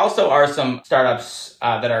 There also are some startups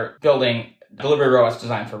that are building delivery robots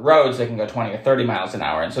designed for roads that can go 20 or 30 miles an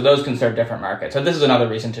hour. And so those can serve different markets. So this is another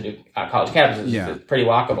reason to do college campuses. Yeah. It's pretty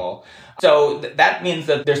walkable. So that means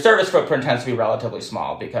that their service footprint tends to be relatively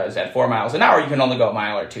small because at 4 miles an hour, you can only go a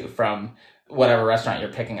mile or 2 from whatever restaurant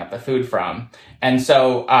you're picking up the food from. And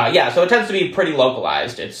so, so it tends to be pretty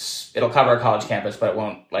localized. It'll cover a college campus, but it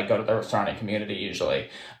won't go to the surrounding community usually.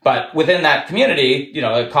 But within that community,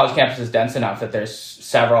 a college campus is dense enough that there's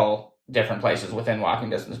several different places within walking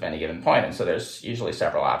distance of any given point. And so there's usually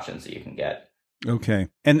several options that you can get. Okay.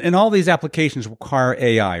 And all these applications require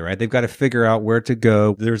AI, right? They've got to figure out where to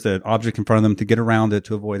go. There's an object in front of them to get around it,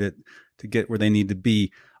 to avoid it, to get where they need to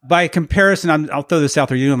be. By comparison, I'll throw this out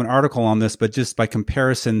there. You don't have an article on this, but just by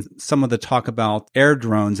comparison, some of the talk about air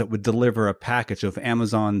drones that would deliver a package of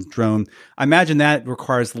Amazon's drone, I imagine that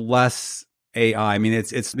requires less AI. I mean,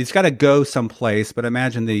 it's got to go someplace, but I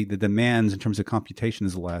imagine the demands in terms of computation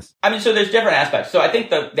is less. I mean, so there's different aspects. So I think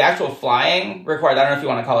the actual flying required, I don't know if you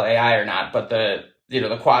want to call it AI or not, but the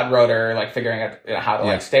quad rotor, figuring out how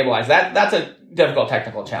to stabilize that's a difficult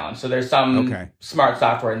technical challenge. So there's some smart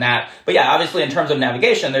software in that. But yeah, obviously in terms of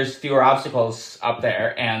navigation, there's fewer obstacles up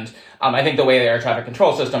there. And I think the way the air traffic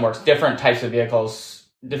control system works, different types of vehicles,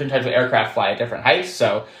 different types of aircraft fly at different heights.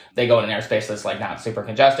 So they go in an airspace that's not super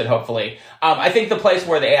congested, hopefully. I think the place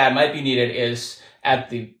where the AI might be needed is at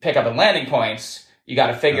the pickup and landing points. You got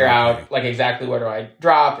to figure out exactly where do I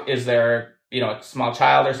drop? Is there a small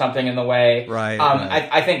child or something in the way? Right.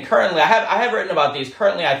 I think currently, I have written about these.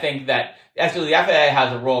 Currently, I think that actually the FAA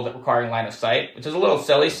has a rule that requiring line of sight, which is a little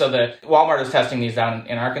silly. So the Walmart is testing these down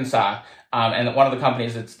in Arkansas. And one of the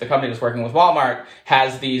companies, it's the company that's working with Walmart,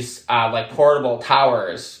 has these portable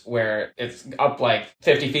towers where it's up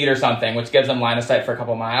 50 feet or something, which gives them line of sight for a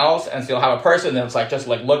couple miles. And so you'll have a person that's just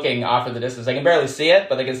looking off of the distance. They can barely see it,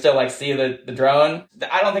 but they can still see the drone.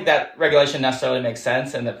 I don't think that regulation necessarily makes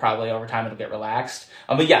sense, and that probably over time it'll get relaxed.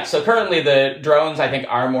 But yeah, so currently the drones I think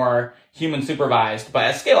are more human supervised, but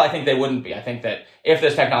at scale I think they wouldn't be. I think that if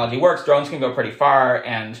this technology works, drones can go pretty far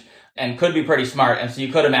and could be pretty smart. And so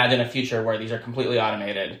you could imagine a future where these are completely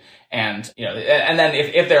automated. And, and then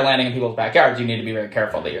if they're landing in people's backyards, you need to be very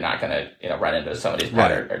careful that you're not going to, run into somebody's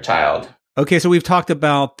pet or child. Okay, so we've talked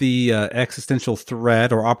about the existential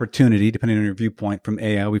threat or opportunity, depending on your viewpoint, from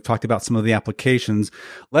AI. We've talked about some of the applications.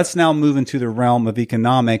 Let's now move into the realm of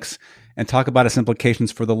economics and talk about its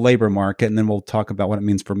implications for the labor market, and then we'll talk about what it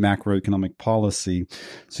means for macroeconomic policy.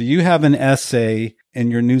 So you have an essay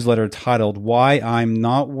in your newsletter titled, Why I'm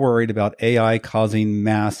Not Worried About AI Causing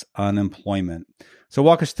Mass Unemployment. So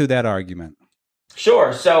walk us through that argument.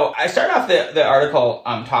 Sure. So I started off the article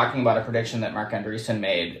talking about a prediction that Mark Andreessen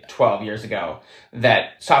made 12 years ago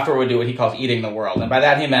that software would do what he calls eating the world. And by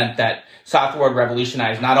that he meant that software would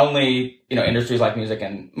revolutionize not only, industries like music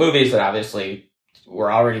and movies that obviously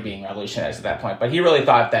were already being revolutionized at that point, but he really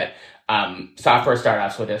thought that software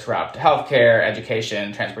startups would disrupt healthcare,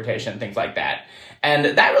 education, transportation, things like that. And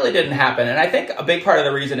that really didn't happen. And I think a big part of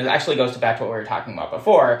the reason, it actually goes back to what we were talking about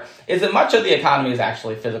before, is that much of the economy is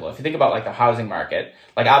actually physical. If you think about like the housing market,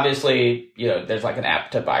 like obviously, there's like an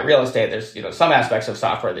app to buy real estate. There's, some aspects of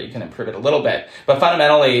software that you can improve it a little bit. But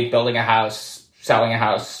fundamentally, building a house, selling a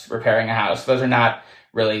house, repairing a house, those are not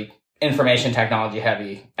really information technology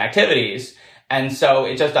heavy activities. And so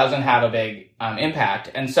it just doesn't have a big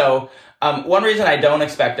impact. And so one reason I don't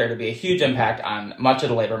expect there to be a huge impact on much of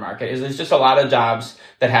the labor market is there's just a lot of jobs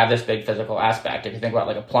that have this big physical aspect. If you think about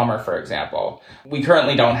like a plumber, for example, we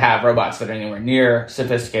currently don't have robots that are anywhere near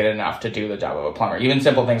sophisticated enough to do the job of a plumber. Even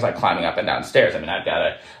simple things like climbing up and down stairs. I mean, I've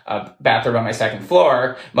got a bathroom on my second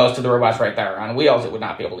floor. Most of the robots right there are on wheels. It would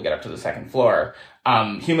not be able to get up to the second floor.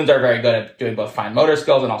 Humans are very good at doing both fine motor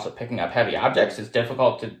skills and also picking up heavy objects. It's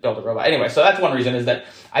difficult to build a robot. Anyway, so that's one reason, is that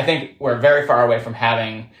I think we're very far away from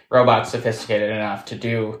having robots sophisticated enough to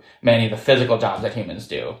do many of the physical jobs that humans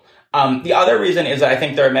do. The other reason is that I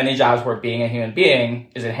think there are many jobs where being a human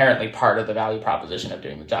being is inherently part of the value proposition of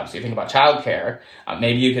doing the job. So you think about childcare,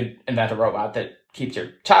 maybe you could invent a robot that keeps your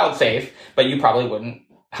child safe, but you probably wouldn't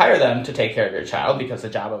hire them to take care of your child, because the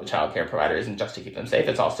job of a child care provider isn't just to keep them safe.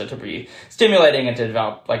 It's also to be stimulating and to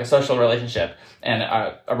develop like a social relationship. And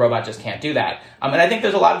a robot just can't do that. And I think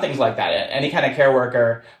there's a lot of things like that. Any kind of care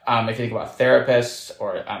worker, if you think about therapists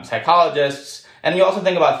or psychologists, and you also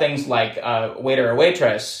think about things like a waiter or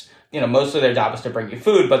waitress, most of their job is to bring you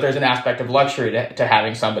food, but there's an aspect of luxury to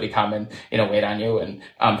having somebody come and, wait on you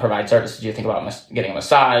and provide services. You think about getting a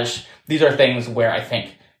massage. These are things where I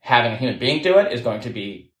think having a human being do it is going to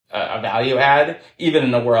be a value add, even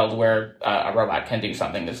in a world where a robot can do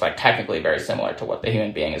something that's like technically very similar to what the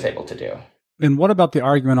human being is able to do. And what about the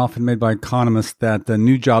argument often made by economists that the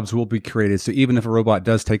new jobs will be created? So even if a robot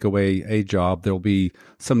does take away a job, there'll be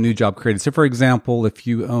some new job created. So for example, if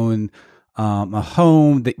you own a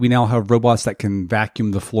home, that we now have robots that can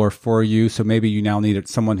vacuum the floor for you. So maybe you now need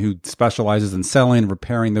someone who specializes in selling and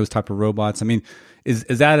repairing those type of robots. I mean, is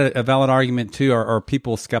that a valid argument too, or are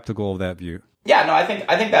people skeptical of that view? Yeah, no, I think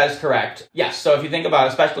that is correct. Yes. So if you think about,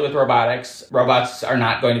 especially with robotics, robots are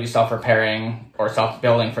not going to be self-repairing or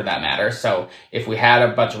self-building for that matter. So if we had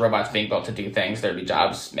a bunch of robots being built to do things, there'd be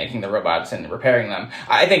jobs making the robots and repairing them.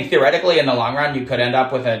 I think theoretically in the long run, you could end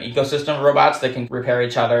up with an ecosystem of robots that can repair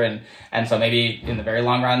each other. And so maybe in the very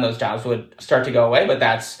long run, those jobs would start to go away, but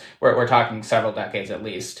that's where we're talking several decades at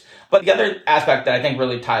least. But the other aspect that I think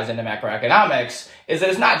really ties into macroeconomics is that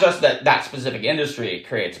it's not just that specific industry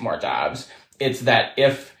creates more jobs. It's that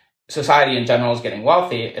if society in general is getting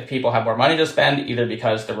wealthy, if people have more money to spend, either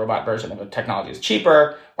because the robot version of a technology is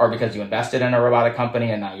cheaper or because you invested in a robotic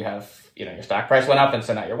company and now you have, your stock price went up and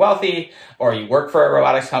so now you're wealthy, or you work for a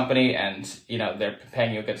robotics company and, they're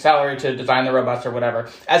paying you a good salary to design the robots or whatever.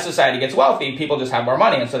 As society gets wealthy, people just have more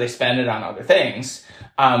money and so they spend it on other things.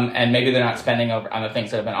 And maybe they're not spending on the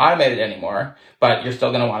things that have been automated anymore, but you're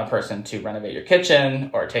still going to want a person to renovate your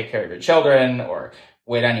kitchen or take care of your children or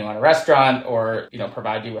wait on you on a restaurant or,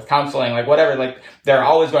 provide you with counseling, like whatever. Like there are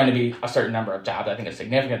always going to be a certain number of jobs, I think a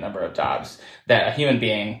significant number of jobs that a human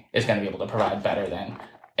being is going to be able to provide better than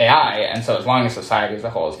AI. And so as long as society as a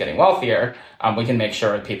whole is getting wealthier, we can make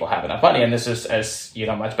sure that people have enough money. And this is, as you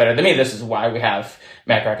know much better than me, this is why we have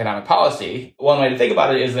macroeconomic policy. One way to think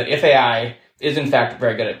about it is that if AI is in fact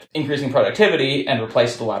very good at increasing productivity and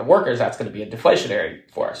replaces a lot of workers, that's going to be a deflationary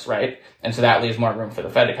force, right? And so that leaves more room for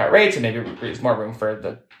the Fed to cut rates and maybe leaves more room for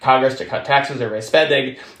the Congress to cut taxes or raise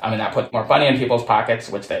spending. And that puts more money in people's pockets,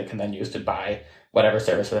 which they can then use to buy whatever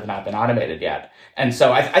service that have not been automated yet. And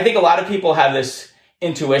so I think a lot of people have this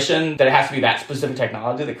intuition that it has to be that specific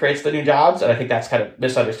technology that creates the new jobs. And I think that's kind of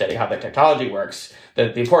misunderstanding how that technology works.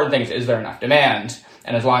 The important thing is there enough demand?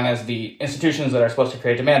 And as long as the institutions that are supposed to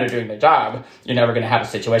create demand are doing their job, you're never going to have a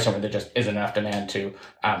situation where there just isn't enough demand to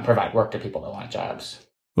provide work to people that want jobs.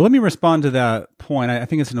 Well, let me respond to that point. I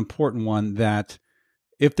think it's an important one that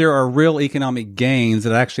if there are real economic gains,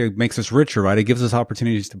 it actually makes us richer, right? It gives us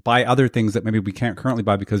opportunities to buy other things that maybe we can't currently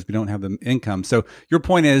buy because we don't have the income. So your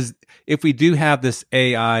point is, if we do have this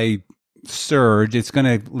AI surge, it's going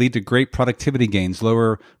to lead to great productivity gains,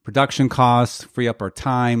 lower production costs, free up our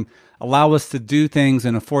time, allow us to do things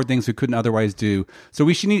and afford things we couldn't otherwise do. So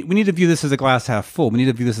we need to view this as a glass half full. We need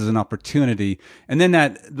to view this as an opportunity. And then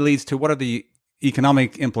that leads to what are the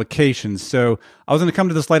economic implications. So I was going to come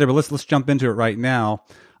to this later, but let's jump into it right now.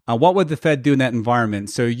 What would the Fed do in that environment?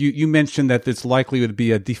 So you mentioned that it's likely would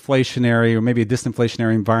be a deflationary or maybe a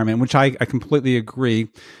disinflationary environment, which I completely agree. In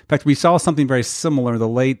fact, we saw something very similar in the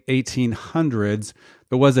late 1800s.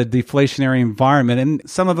 There was a deflationary environment, and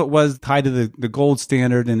some of it was tied to the gold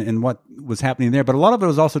standard and what was happening there. But a lot of it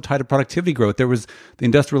was also tied to productivity growth. There was the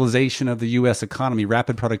industrialization of the U.S. economy,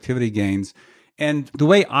 rapid productivity gains. And the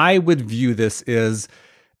way I would view this is,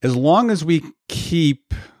 as long as we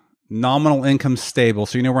keep nominal income stable,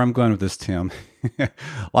 so you know where I'm going with this, Tim. As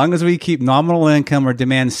long as we keep nominal income or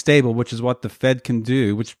demand stable, which is what the Fed can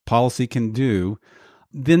do, which policy can do,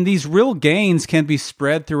 then these real gains can be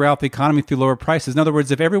spread throughout the economy through lower prices. In other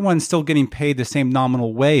words, if everyone's still getting paid the same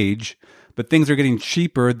nominal wage, but things are getting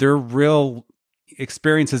cheaper, their real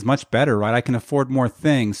experience is much better, right? I can afford more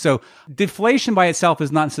things. So deflation by itself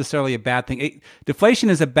is not necessarily a bad thing. Deflation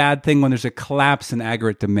is a bad thing when there's a collapse in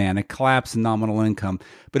aggregate demand, a collapse in nominal income.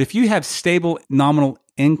 But if you have stable nominal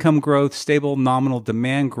income growth, stable nominal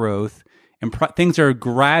demand growth, and things are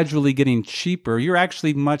gradually getting cheaper, you're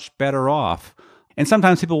actually much better off. And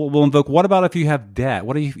sometimes people will invoke, what about if you have debt?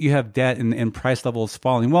 What if you have debt and price levels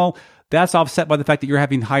falling? Well, that's offset by the fact that you're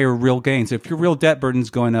having higher real gains. If your real debt burden is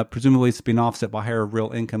going up, presumably it's being offset by higher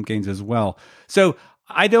real income gains as well. So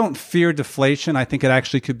I don't fear deflation. I think it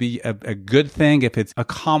actually could be a good thing if it's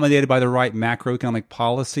accommodated by the right macroeconomic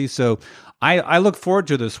policy. So I look forward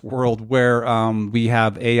to this world where we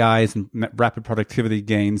have AIs and rapid productivity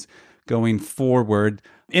gains going forward.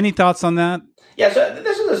 Any thoughts on that? Yeah, so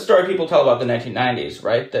this is a story people tell about the 1990s,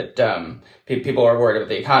 right? That people are worried about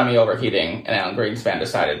the economy overheating, and Alan Greenspan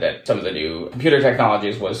decided that some of the new computer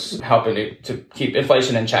technologies was helping to keep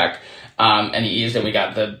inflation in check, and he eased, and we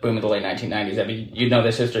got the boom of the late 1990s. I mean, you know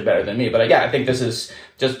this history better than me, but yeah, I think this is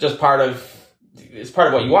just part of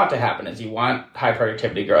what you want to happen. Is you want high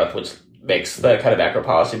productivity growth, which makes the kind of macro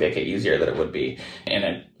policy make it easier than it would be in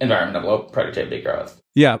an environment of low productivity growth.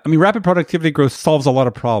 Yeah. I mean, rapid productivity growth solves a lot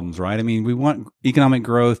of problems, right? I mean, we want economic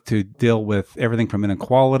growth to deal with everything from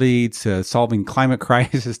inequality to solving climate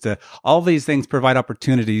crisis to all these things provide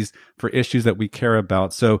opportunities for issues that we care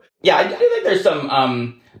about. So yeah, I do think there's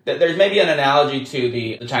some, there's maybe an analogy to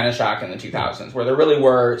the China shock in the 2000s, where there really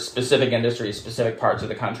were specific industries, specific parts of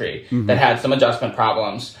the country that had some adjustment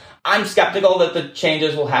problems. I'm skeptical that the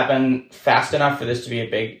changes will happen fast enough for this to be a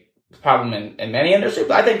big problem in many industries.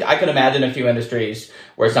 But I think I could imagine a few industries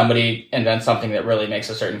where somebody invents something that really makes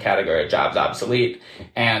a certain category of jobs obsolete.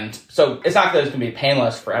 And so it's not that it's going to be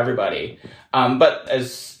painless for everybody. But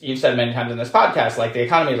as you've said many times in this podcast, like the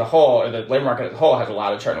economy as a whole, or the labor market as a whole, has a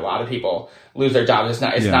lot of churn. A lot of people lose their jobs.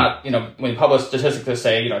 It's not, when you publish statistics that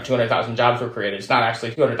say, 200,000 jobs were created, it's not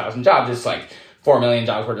actually 200,000 jobs. It's like 4 million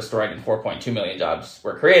jobs were destroyed and 4.2 million jobs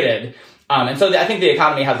were created. And so I think the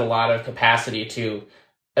economy has a lot of capacity to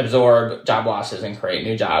absorb job losses and create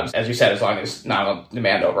new jobs. As you said, as long as nominal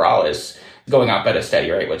demand overall is going up at a steady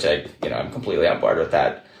rate, which I'm completely on board with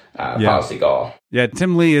that policy goal. Yeah,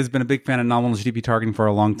 Tim Lee has been a big fan of nominal GDP targeting for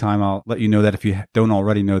a long time. I'll let you know that if you don't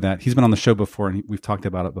already know that. He's been on the show before, and we've talked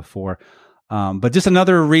about it before. But just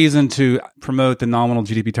another reason to promote the nominal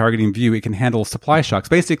GDP targeting view, it can handle supply shocks.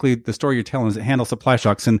 Basically, the story you're telling is it handles supply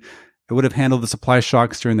shocks, and it would have handled the supply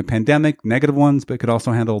shocks during the pandemic, negative ones, but it could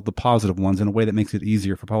also handle the positive ones in a way that makes it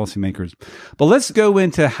easier for policymakers. But let's go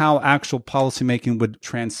into how actual policymaking would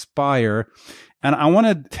transpire. And I want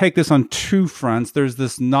to take this on two fronts. There's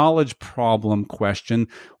this knowledge problem question.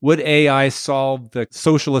 Would AI solve the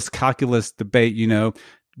socialist calculus debate?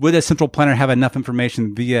 Would a central planner have enough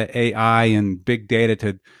information via AI and big data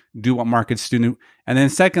to do what markets do? And then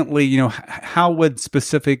secondly, how would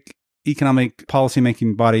specific economic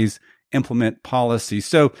policymaking bodies implement policy?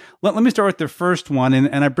 So let me start with the first one.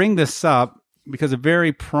 And I bring this up because a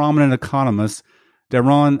very prominent economist,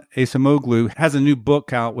 Daron Acemoglu, has a new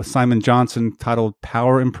book out with Simon Johnson titled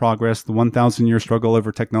Power and Progress, the 1,000-Year Struggle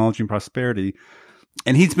Over Technology and Prosperity.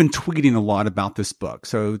 And he's been tweeting a lot about this book.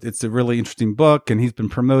 So it's a really interesting book, and he's been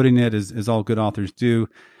promoting it as all good authors do.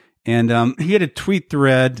 And he had a tweet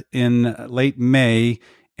thread in late May,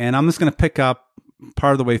 and I'm just going to pick up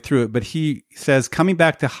part of the way through it. But he says, coming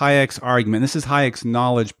back to Hayek's argument, this is Hayek's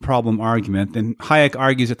knowledge problem argument, and Hayek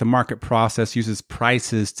argues that the market process uses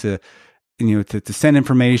prices to send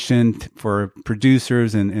information for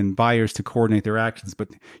producers and buyers to coordinate their actions. But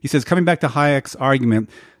he says, coming back to Hayek's argument,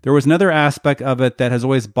 there was another aspect of it that has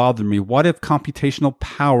always bothered me. What if computational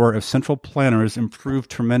power of central planners improved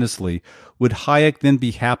tremendously? Would Hayek then be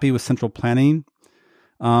happy with central planning?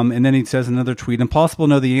 And then he says another tweet, impossible to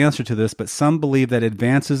know the answer to this, but some believe that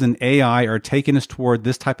advances in AI are taking us toward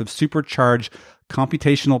this type of supercharged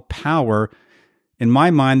computational power In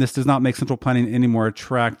my mind, this does not make central planning any more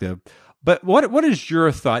attractive. But what is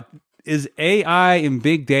your thought? Is AI and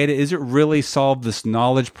big data, is it really solve this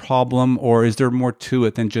knowledge problem, or is there more to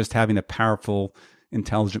it than just having a powerful,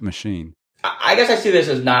 intelligent machine? I guess I see this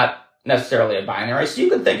as not necessarily a binary. So you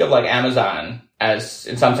could think of like Amazon as,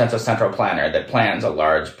 in some sense, a central planner that plans a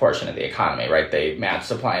large portion of the economy, right? They match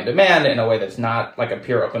supply and demand in a way that's not like a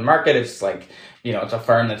pure open market. It's like, it's a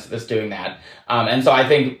firm that's doing that. And so I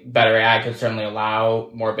think better AI could certainly allow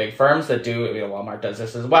more big firms that do, Walmart does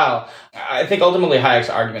this as well. I think ultimately Hayek's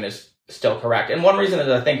argument is still correct. And one reason is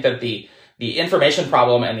I think that the information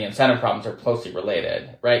problem and the incentive problems are closely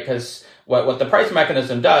related, right? Because what the price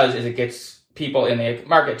mechanism does is it gets people in the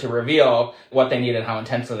market to reveal what they need and how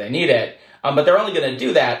intensely they need it. But they're only going to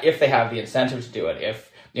do that if they have the incentive to do it. If,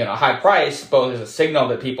 a high price both is a signal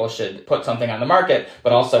that people should put something on the market,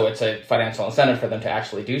 but also it's a financial incentive for them to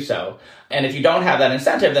actually do so. And if you don't have that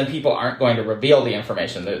incentive, then people aren't going to reveal the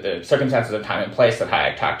information, the circumstances of time and place that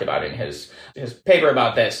Hayek talked about in his paper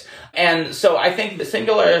about this. And so I think the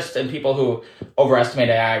singularists and people who overestimate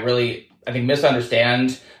AI really, I think,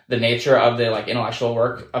 misunderstand the nature of the intellectual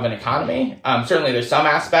work of an economy. Certainly there's some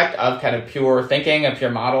aspect of kind of pure thinking, of pure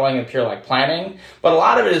modeling, of pure planning, but a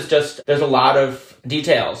lot of it is just, there's a lot of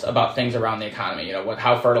details about things around the economy.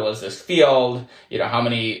 How fertile is this field? How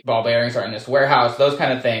many ball bearings are in this warehouse? Those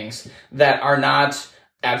kind of things that are not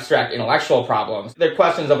abstract intellectual problems. They're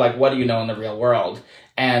questions of what do you know in the real world?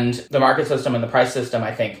 And the market system and the price system,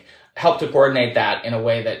 I think, help to coordinate that in a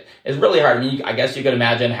way that is really hard. I mean, I guess you could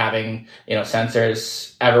imagine having,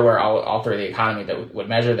 sensors everywhere all through the economy that would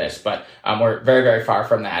measure this, but we're very, very far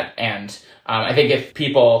from that. And I think if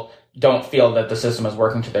people don't feel that the system is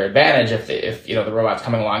working to their advantage, if the robot's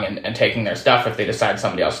coming along and taking their stuff, if they decide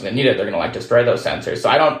somebody else is going to need it, they're going to destroy those sensors. So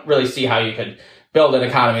I don't really see how you could build an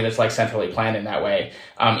economy that's centrally planned in that way.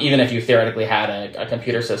 Even if you theoretically had a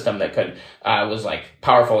computer system that could was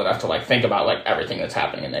powerful enough to think about everything that's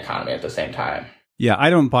happening in the economy at the same time. Yeah,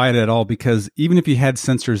 I don't buy it at all, because even if you had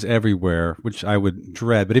sensors everywhere, which I would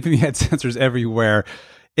dread, but if you had sensors everywhere,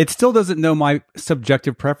 it still doesn't know my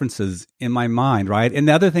subjective preferences in my mind, right? And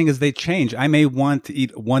the other thing is they change. I may want to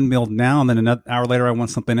eat one meal now, and then another hour later I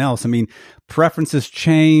want something else. I mean, preferences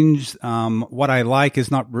change. What I like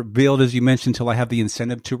is not revealed, as you mentioned, until I have the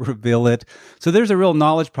incentive to reveal it. So there's a real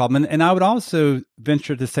knowledge problem. And I would also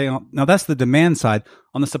venture to say, now that's the demand side.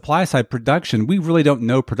 On the supply side, production, we really don't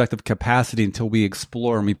know productive capacity until we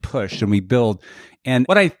explore and we push and we build. And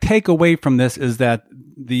what I take away from this is that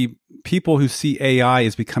the people who see AI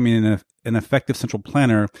as becoming an effective central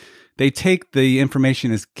planner, they take the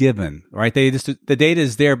information as given, right? The data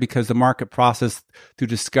is there because the market process through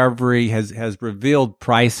discovery has revealed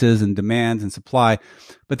prices and demands and supply.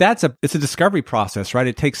 But it's a discovery process, right?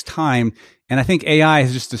 It takes time. And I think AI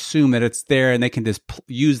has just assumed that it's there and they can just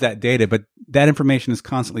use that data, but that information is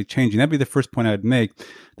constantly changing. That'd be the first point I'd make.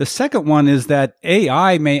 The second one is that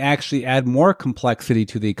AI may actually add more complexity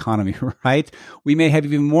to the economy, right? We may have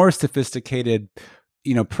even more sophisticated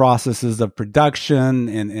processes of production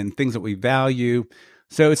and things that we value.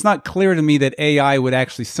 So it's not clear to me that AI would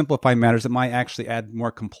actually simplify matters. It might actually add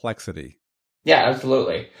more complexity. Yeah,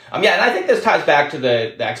 absolutely. And I think this ties back to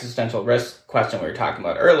the existential risk question we were talking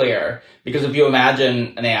about earlier, because if you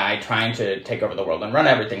imagine an AI trying to take over the world and run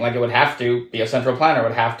everything, it would have to be a central planner,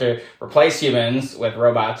 would have to replace humans with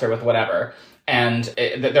robots or with whatever. And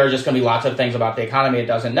there are just going to be lots of things about the economy it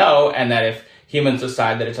doesn't know, and that if humans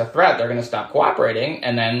decide that it's a threat, they're going to stop cooperating,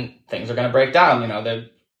 and then things are going to break down.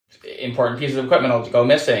 The important pieces of equipment will go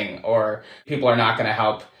missing, or people are not going to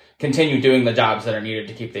help continue doing the jobs that are needed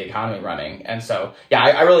to keep the economy running. And so,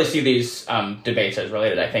 I really see these debates as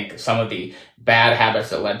related. I think some of the bad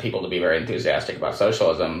habits that led people to be very enthusiastic about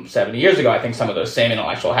socialism 70 years ago, I think some of those same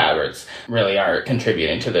intellectual habits really are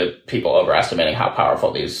contributing to the people overestimating how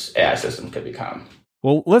powerful these AI systems could become.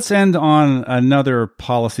 Well, let's end on another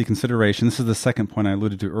policy consideration. This is the second point I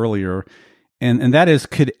alluded to earlier. And that is,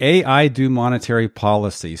 could AI do monetary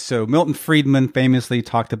policy? So Milton Friedman famously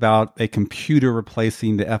talked about a computer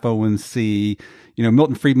replacing the FOMC.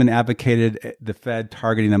 Milton Friedman advocated the Fed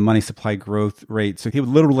targeting a money supply growth rate. So he would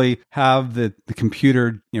literally have the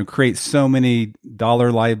computer, create so many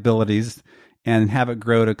dollar liabilities and have it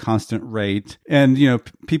grow at a constant rate. And,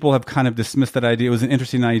 people have kind of dismissed that idea. It was an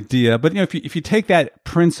interesting idea. But, if you take that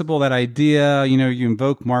principle, that idea, you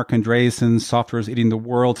invoke Mark Andreessen's software is eating the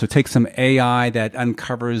world. So take some AI that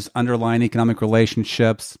uncovers underlying economic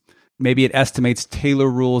relationships. Maybe it estimates Taylor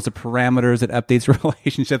rules, the parameters, it updates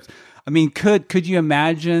relationships. I mean, could you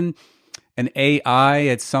imagine an AI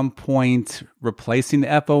at some point replacing the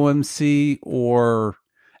FOMC or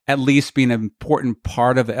at least be an important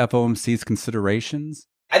part of the FOMC's considerations?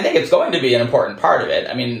 I think it's going to be an important part of it.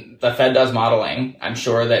 I mean, the Fed does modeling. I'm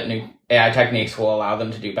sure that new AI techniques will allow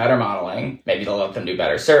them to do better modeling. Maybe they'll let them do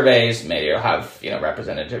better surveys. Maybe you'll have,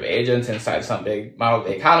 representative agents inside some big model of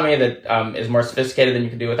the economy that is more sophisticated than you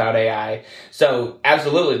can do without AI. So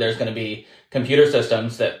absolutely, there's going to be computer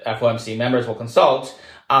systems that FOMC members will consult.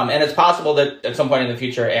 And it's possible that at some point in the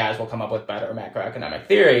future, AIs will come up with better macroeconomic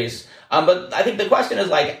theories. But I think the question is,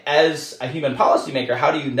 as a human policymaker,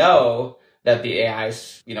 how do you know that the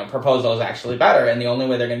AI's, proposal is actually better? And the only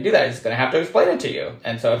way they're going to do that is going to have to explain it to you.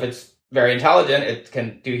 And so if it's very intelligent, it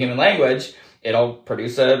can do human language, it'll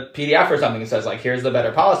produce a PDF or something that says, here's the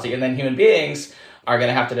better policy. And then human beings are going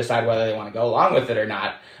to have to decide whether they want to go along with it or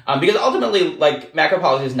not. Because ultimately, macro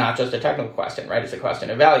policy is not just a technical question, right? It's a question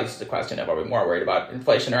of values. It's a question of, are we more worried about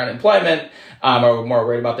inflation or unemployment? Are we more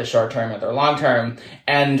worried about the short term or the long term?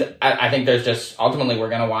 And I think there's just, ultimately, we're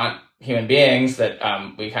going to want human beings that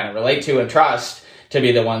we kind of relate to and trust to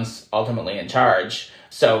be the ones ultimately in charge.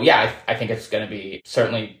 So yeah, I think it's going to be,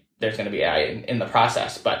 certainly there's going to be AI in the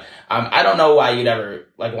process, but I don't know why you'd ever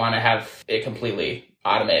want to have it completely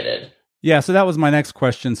automated. Yeah, so that was my next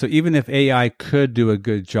question. So even if AI could do a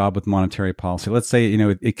good job with monetary policy, let's say,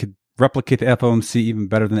 it could replicate the FOMC even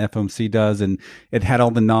better than the FOMC does, and it had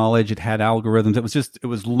all the knowledge, it had algorithms, it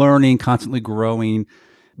was learning, constantly growing.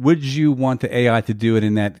 Would you want the AI to do it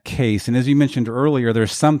in that case? And as you mentioned earlier,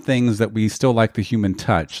 there's some things that we still like the human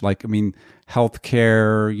touch,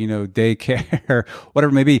 healthcare, daycare,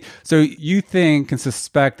 whatever it may be. So you think and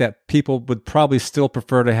suspect that people would probably still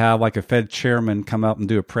prefer to have a Fed chairman come out and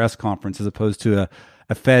do a press conference as opposed to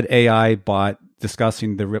a Fed AI bot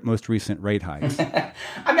discussing the most recent rate hikes?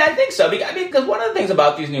 I think so. Because one of the things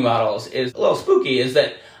about these new models is a little spooky, is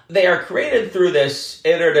that they are created through this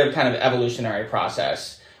iterative kind of evolutionary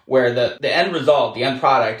process where the end result, the end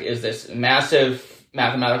product, is this massive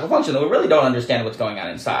mathematical function that we really don't understand what's going on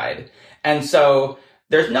inside. And so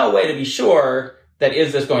there's no way to be sure that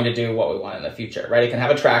is this going to do what we want in the future, right? It can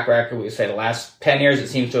have a track record. We say the last 10 years, it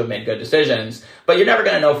seems to have made good decisions, but you're never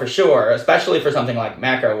going to know for sure, especially for something like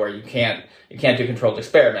macro where you can't do controlled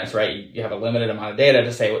experiments, right? You have a limited amount of data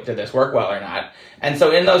to say, did this work well or not? And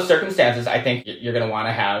so in those circumstances, I think you're going to want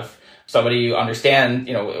to have somebody you understand.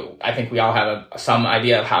 I think we all have some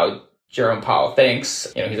idea of how Jerome Powell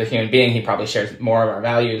thinks. He's a human being. He probably shares more of our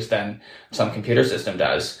values than some computer system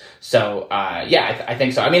does. So, I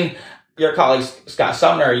think so. Your colleague Scott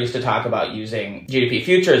Sumner used to talk about using GDP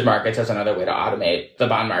futures markets as another way to automate the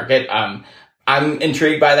bond market. I'm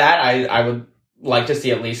intrigued by that. I would like to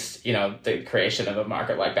see at least, the creation of a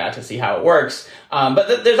market like that to see how it works.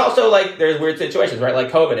 But there's also there's weird situations, right?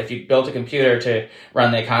 Like COVID. If you built a computer to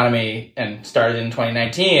run the economy and started in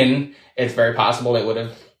 2019, it's very possible it would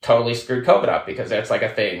have totally screwed COVID up because that's a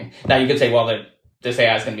thing. Now you could say, well, this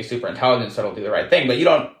AI is going to be super intelligent, so it'll do the right thing, but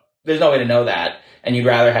there's no way to know that. And you'd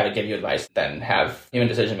rather have it give you advice than have human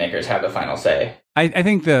decision makers have the final say. I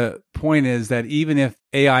think the point is that even if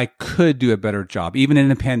AI could do a better job, even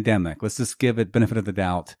in a pandemic, let's just give it benefit of the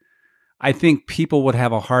doubt, I think people would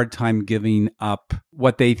have a hard time giving up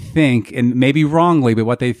what they think, and maybe wrongly, but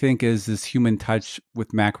what they think is this human touch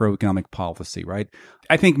with macroeconomic policy, right?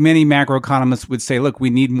 I think many macroeconomists would say, look,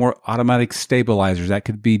 we need more automatic stabilizers. That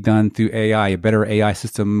could be done through AI, a better AI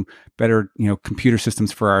system, better, computer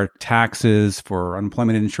systems for our taxes, for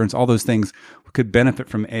unemployment insurance, all those things could benefit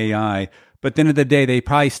from AI. But at the end of the day, they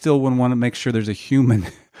probably still would want to make sure there's a human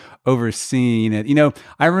overseeing it.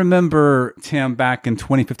 I remember, Tim, back in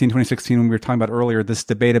 2015, 2016, when we were talking about earlier, this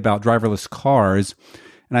debate about driverless cars.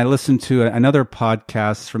 And I listened to another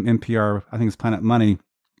podcast from NPR, I think it's Planet Money,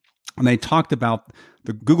 and they talked about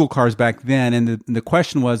the Google cars back then. And the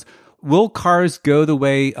question was, will cars go the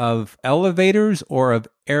way of elevators or of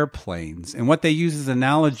airplanes? And what they use as an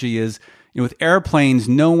analogy is, with airplanes,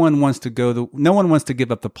 no one wants to give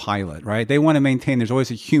up the pilot, right? They want to maintain there's always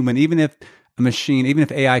a human, even if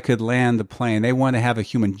AI could land the plane, they want to have a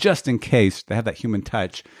human just in case to have that human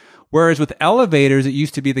touch. Whereas with elevators, it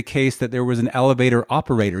used to be the case that there was an elevator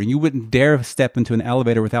operator, and you wouldn't dare step into an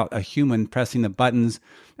elevator without a human pressing the buttons.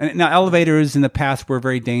 And now elevators in the past were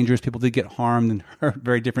very dangerous. People did get harmed and hurt,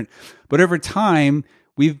 very different. But over time,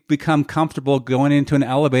 we've become comfortable going into an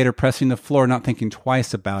elevator, pressing the floor, not thinking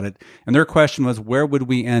twice about it. And their question was, where would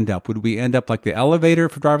we end up? Would we end up like the elevator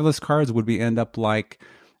for driverless cars? Would we end up like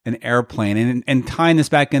an airplane? And tying this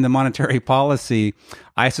back into monetary policy,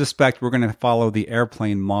 I suspect we're going to follow the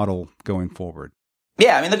airplane model going forward.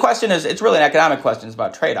 Yeah, the question is, it's really an economic question. It's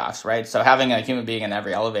about trade-offs, right? So having a human being in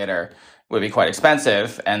every elevator would be quite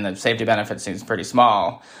expensive, and the safety benefit seems pretty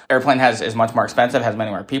small. Airplane is much more expensive, has many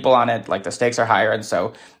more people on it, like the stakes are higher, and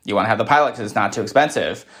so you want to have the pilot because it's not too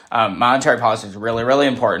expensive. Monetary policy is really, really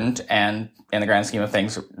important, and in the grand scheme of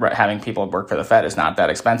things, having people work for the Fed is not that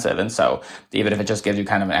expensive. And so even if it just gives you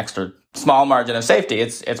kind of an extra small margin of safety,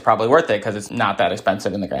 it's probably worth it because it's not that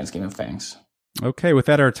expensive in the grand scheme of things. Okay, with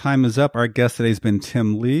that, our time is up. Our guest today has been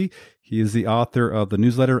Tim Lee. He is the author of the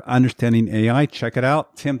newsletter, Understanding AI. Check it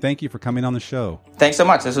out. Tim, thank you for coming on the show. Thanks so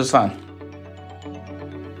much. This was fun.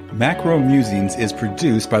 Macro Musings is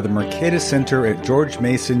produced by the Mercatus Center at George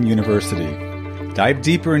Mason University. Dive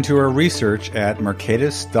deeper into our research at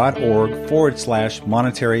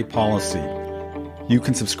mercatus.org/monetary policy. You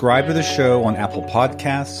can subscribe to the show on Apple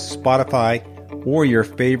Podcasts, Spotify, or your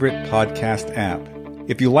favorite podcast app.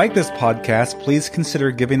 If you like this podcast, please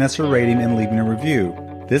consider giving us a rating and leaving a review.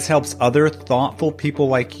 This helps other thoughtful people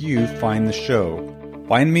like you find the show.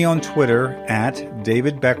 Find me on Twitter at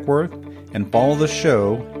David Beckworth and follow the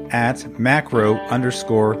show at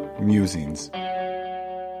macro_musings.